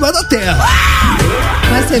 palmos debaixo da terra.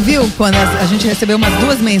 Mas você viu, quando a gente recebeu umas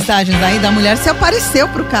 2 mensagens aí da mulher, se apareceu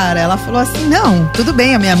pro cara. Ela falou assim, não, tudo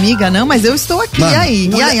bem, a minha amiga não, mas eu estou aqui. Mano, e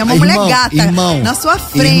aí? É uma mulher gata, na sua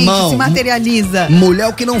frente, se materializa. Mulher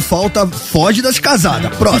o que não falta, foge das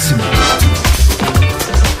casadas. Próximo.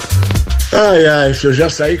 Ai, se eu já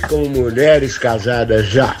saí com mulheres casadas,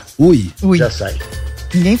 já. Ui. Já saí.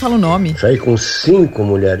 Ninguém fala o nome. Saí com 5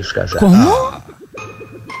 mulheres casadas. Como?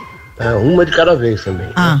 Uma de cada vez também.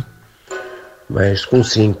 Mas com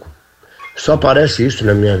 5. Só aparece isso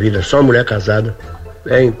na minha vida, só mulher casada.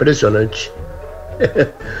 É impressionante.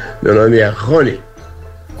 Meu nome é Rony.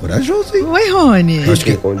 Corajoso, hein? Oi, Rony.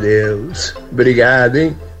 Fiquem com Deus. Obrigado,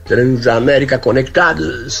 hein? Transamérica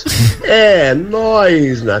Conectados. É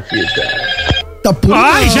nós na fita. Tá puro.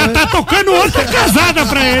 Ai, já tá tocando outra casada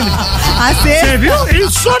pra ele. Você viu? Ele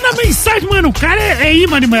só na mensagem, mano, o cara é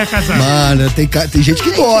imã de mulher casada. Mano, tem gente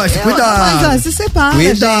que gosta, cuidado. Mas se separa,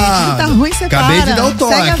 cuidado. gente. Tá ruim, separa. Acabei de dar o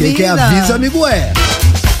toque, quem avisa, amigo é.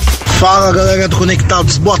 Fala, galera do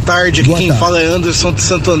Conectados, boa tarde. Aqui quem fala é Anderson de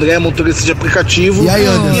Santo André, motorista de aplicativo. E aí,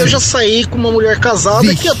 Anderson? E eu já saí com uma mulher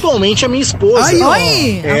casada que atualmente é minha esposa.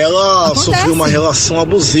 Aí, ela sofreu uma relação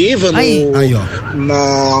abusiva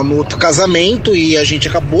no outro casamento e a gente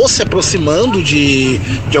acabou se aproximando de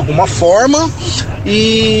alguma forma.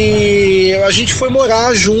 E a gente foi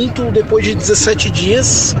morar junto depois de 17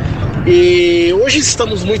 dias. E hoje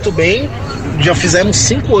estamos muito bem. Já fizemos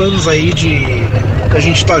 5 anos aí que a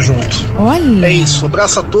gente tá junto. Olha. É isso.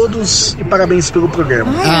 Abraço a todos e parabéns pelo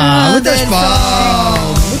programa. Muitas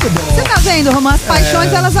palmas. Muito bom. Você tá vendo, Romano? As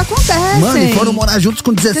paixões, elas acontecem. Mano, foram morar juntos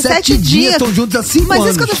com 17 dias. Estão juntos há 5 anos. Mas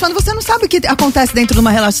isso que eu tô falando, você não sabe o que acontece dentro de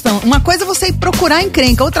uma relação. Uma coisa é você ir procurar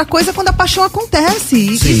encrenca, outra coisa é quando a paixão acontece.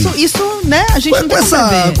 Isso, né, a gente não tem como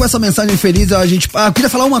saber. Com essa mensagem feliz, a gente... eu queria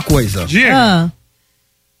falar uma coisa. Diga.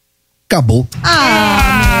 Acabou.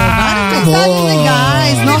 Várias mensagens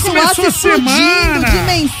legais. Nosso WhatsApp explodindo de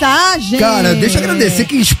mensagem. Cara, deixa eu agradecer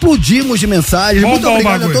que explodimos de mensagens. Muito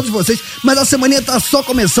obrigado a todos vocês. Mas a semaninha tá só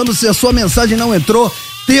começando. Se a sua mensagem não entrou,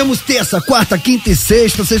 temos terça, quarta, quinta e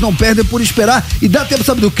sexta. Vocês não perdem por esperar. E dá tempo,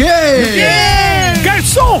 sabe do quê?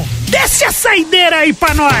 Garçom, desce a saideira aí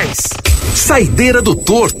pra nós. Saideira do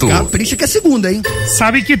Torto. Capricha que é segunda, hein?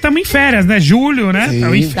 Sabe que estamos em férias, né? Julho, né?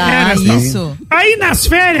 Estamos em férias. Isso. Aí nas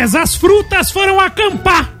férias, as frutas foram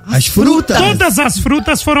acampar. As frutas? Todas as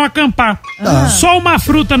frutas foram acampar. Só uma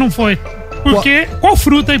fruta não foi. Por quê? Qual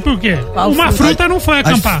fruta e por quê? Uma fruta não foi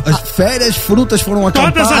acampar. As frutas foram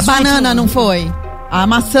acampar. Todas as banana não foi? A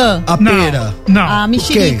maçã? A pera? Não. A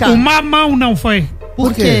mexerica? O mamão não foi.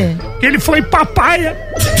 Por quê? Porque ele foi papaya.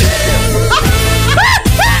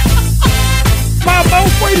 Mamão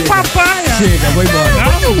foi papaya. Chega, vou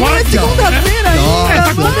embora. Não pode. Segunda-feira ainda. É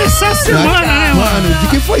pra começar a semana, né, mano? De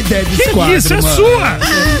quem foi ideia desse quadro, isso? É mano? sua.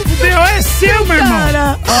 O B.O. é seu, meu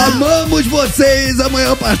irmão. Amamos vocês.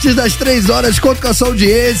 Amanhã, a partir das 3 horas, conto com a sua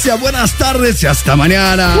audiência. Buenas tardes e hasta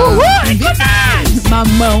mañana.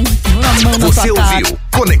 Mamão. Você ouviu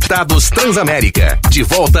Conectados Transamérica. De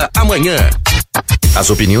volta amanhã. As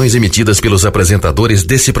opiniões emitidas pelos apresentadores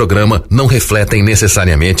desse programa não refletem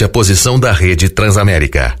necessariamente a posição da Rede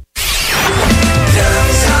Transamérica.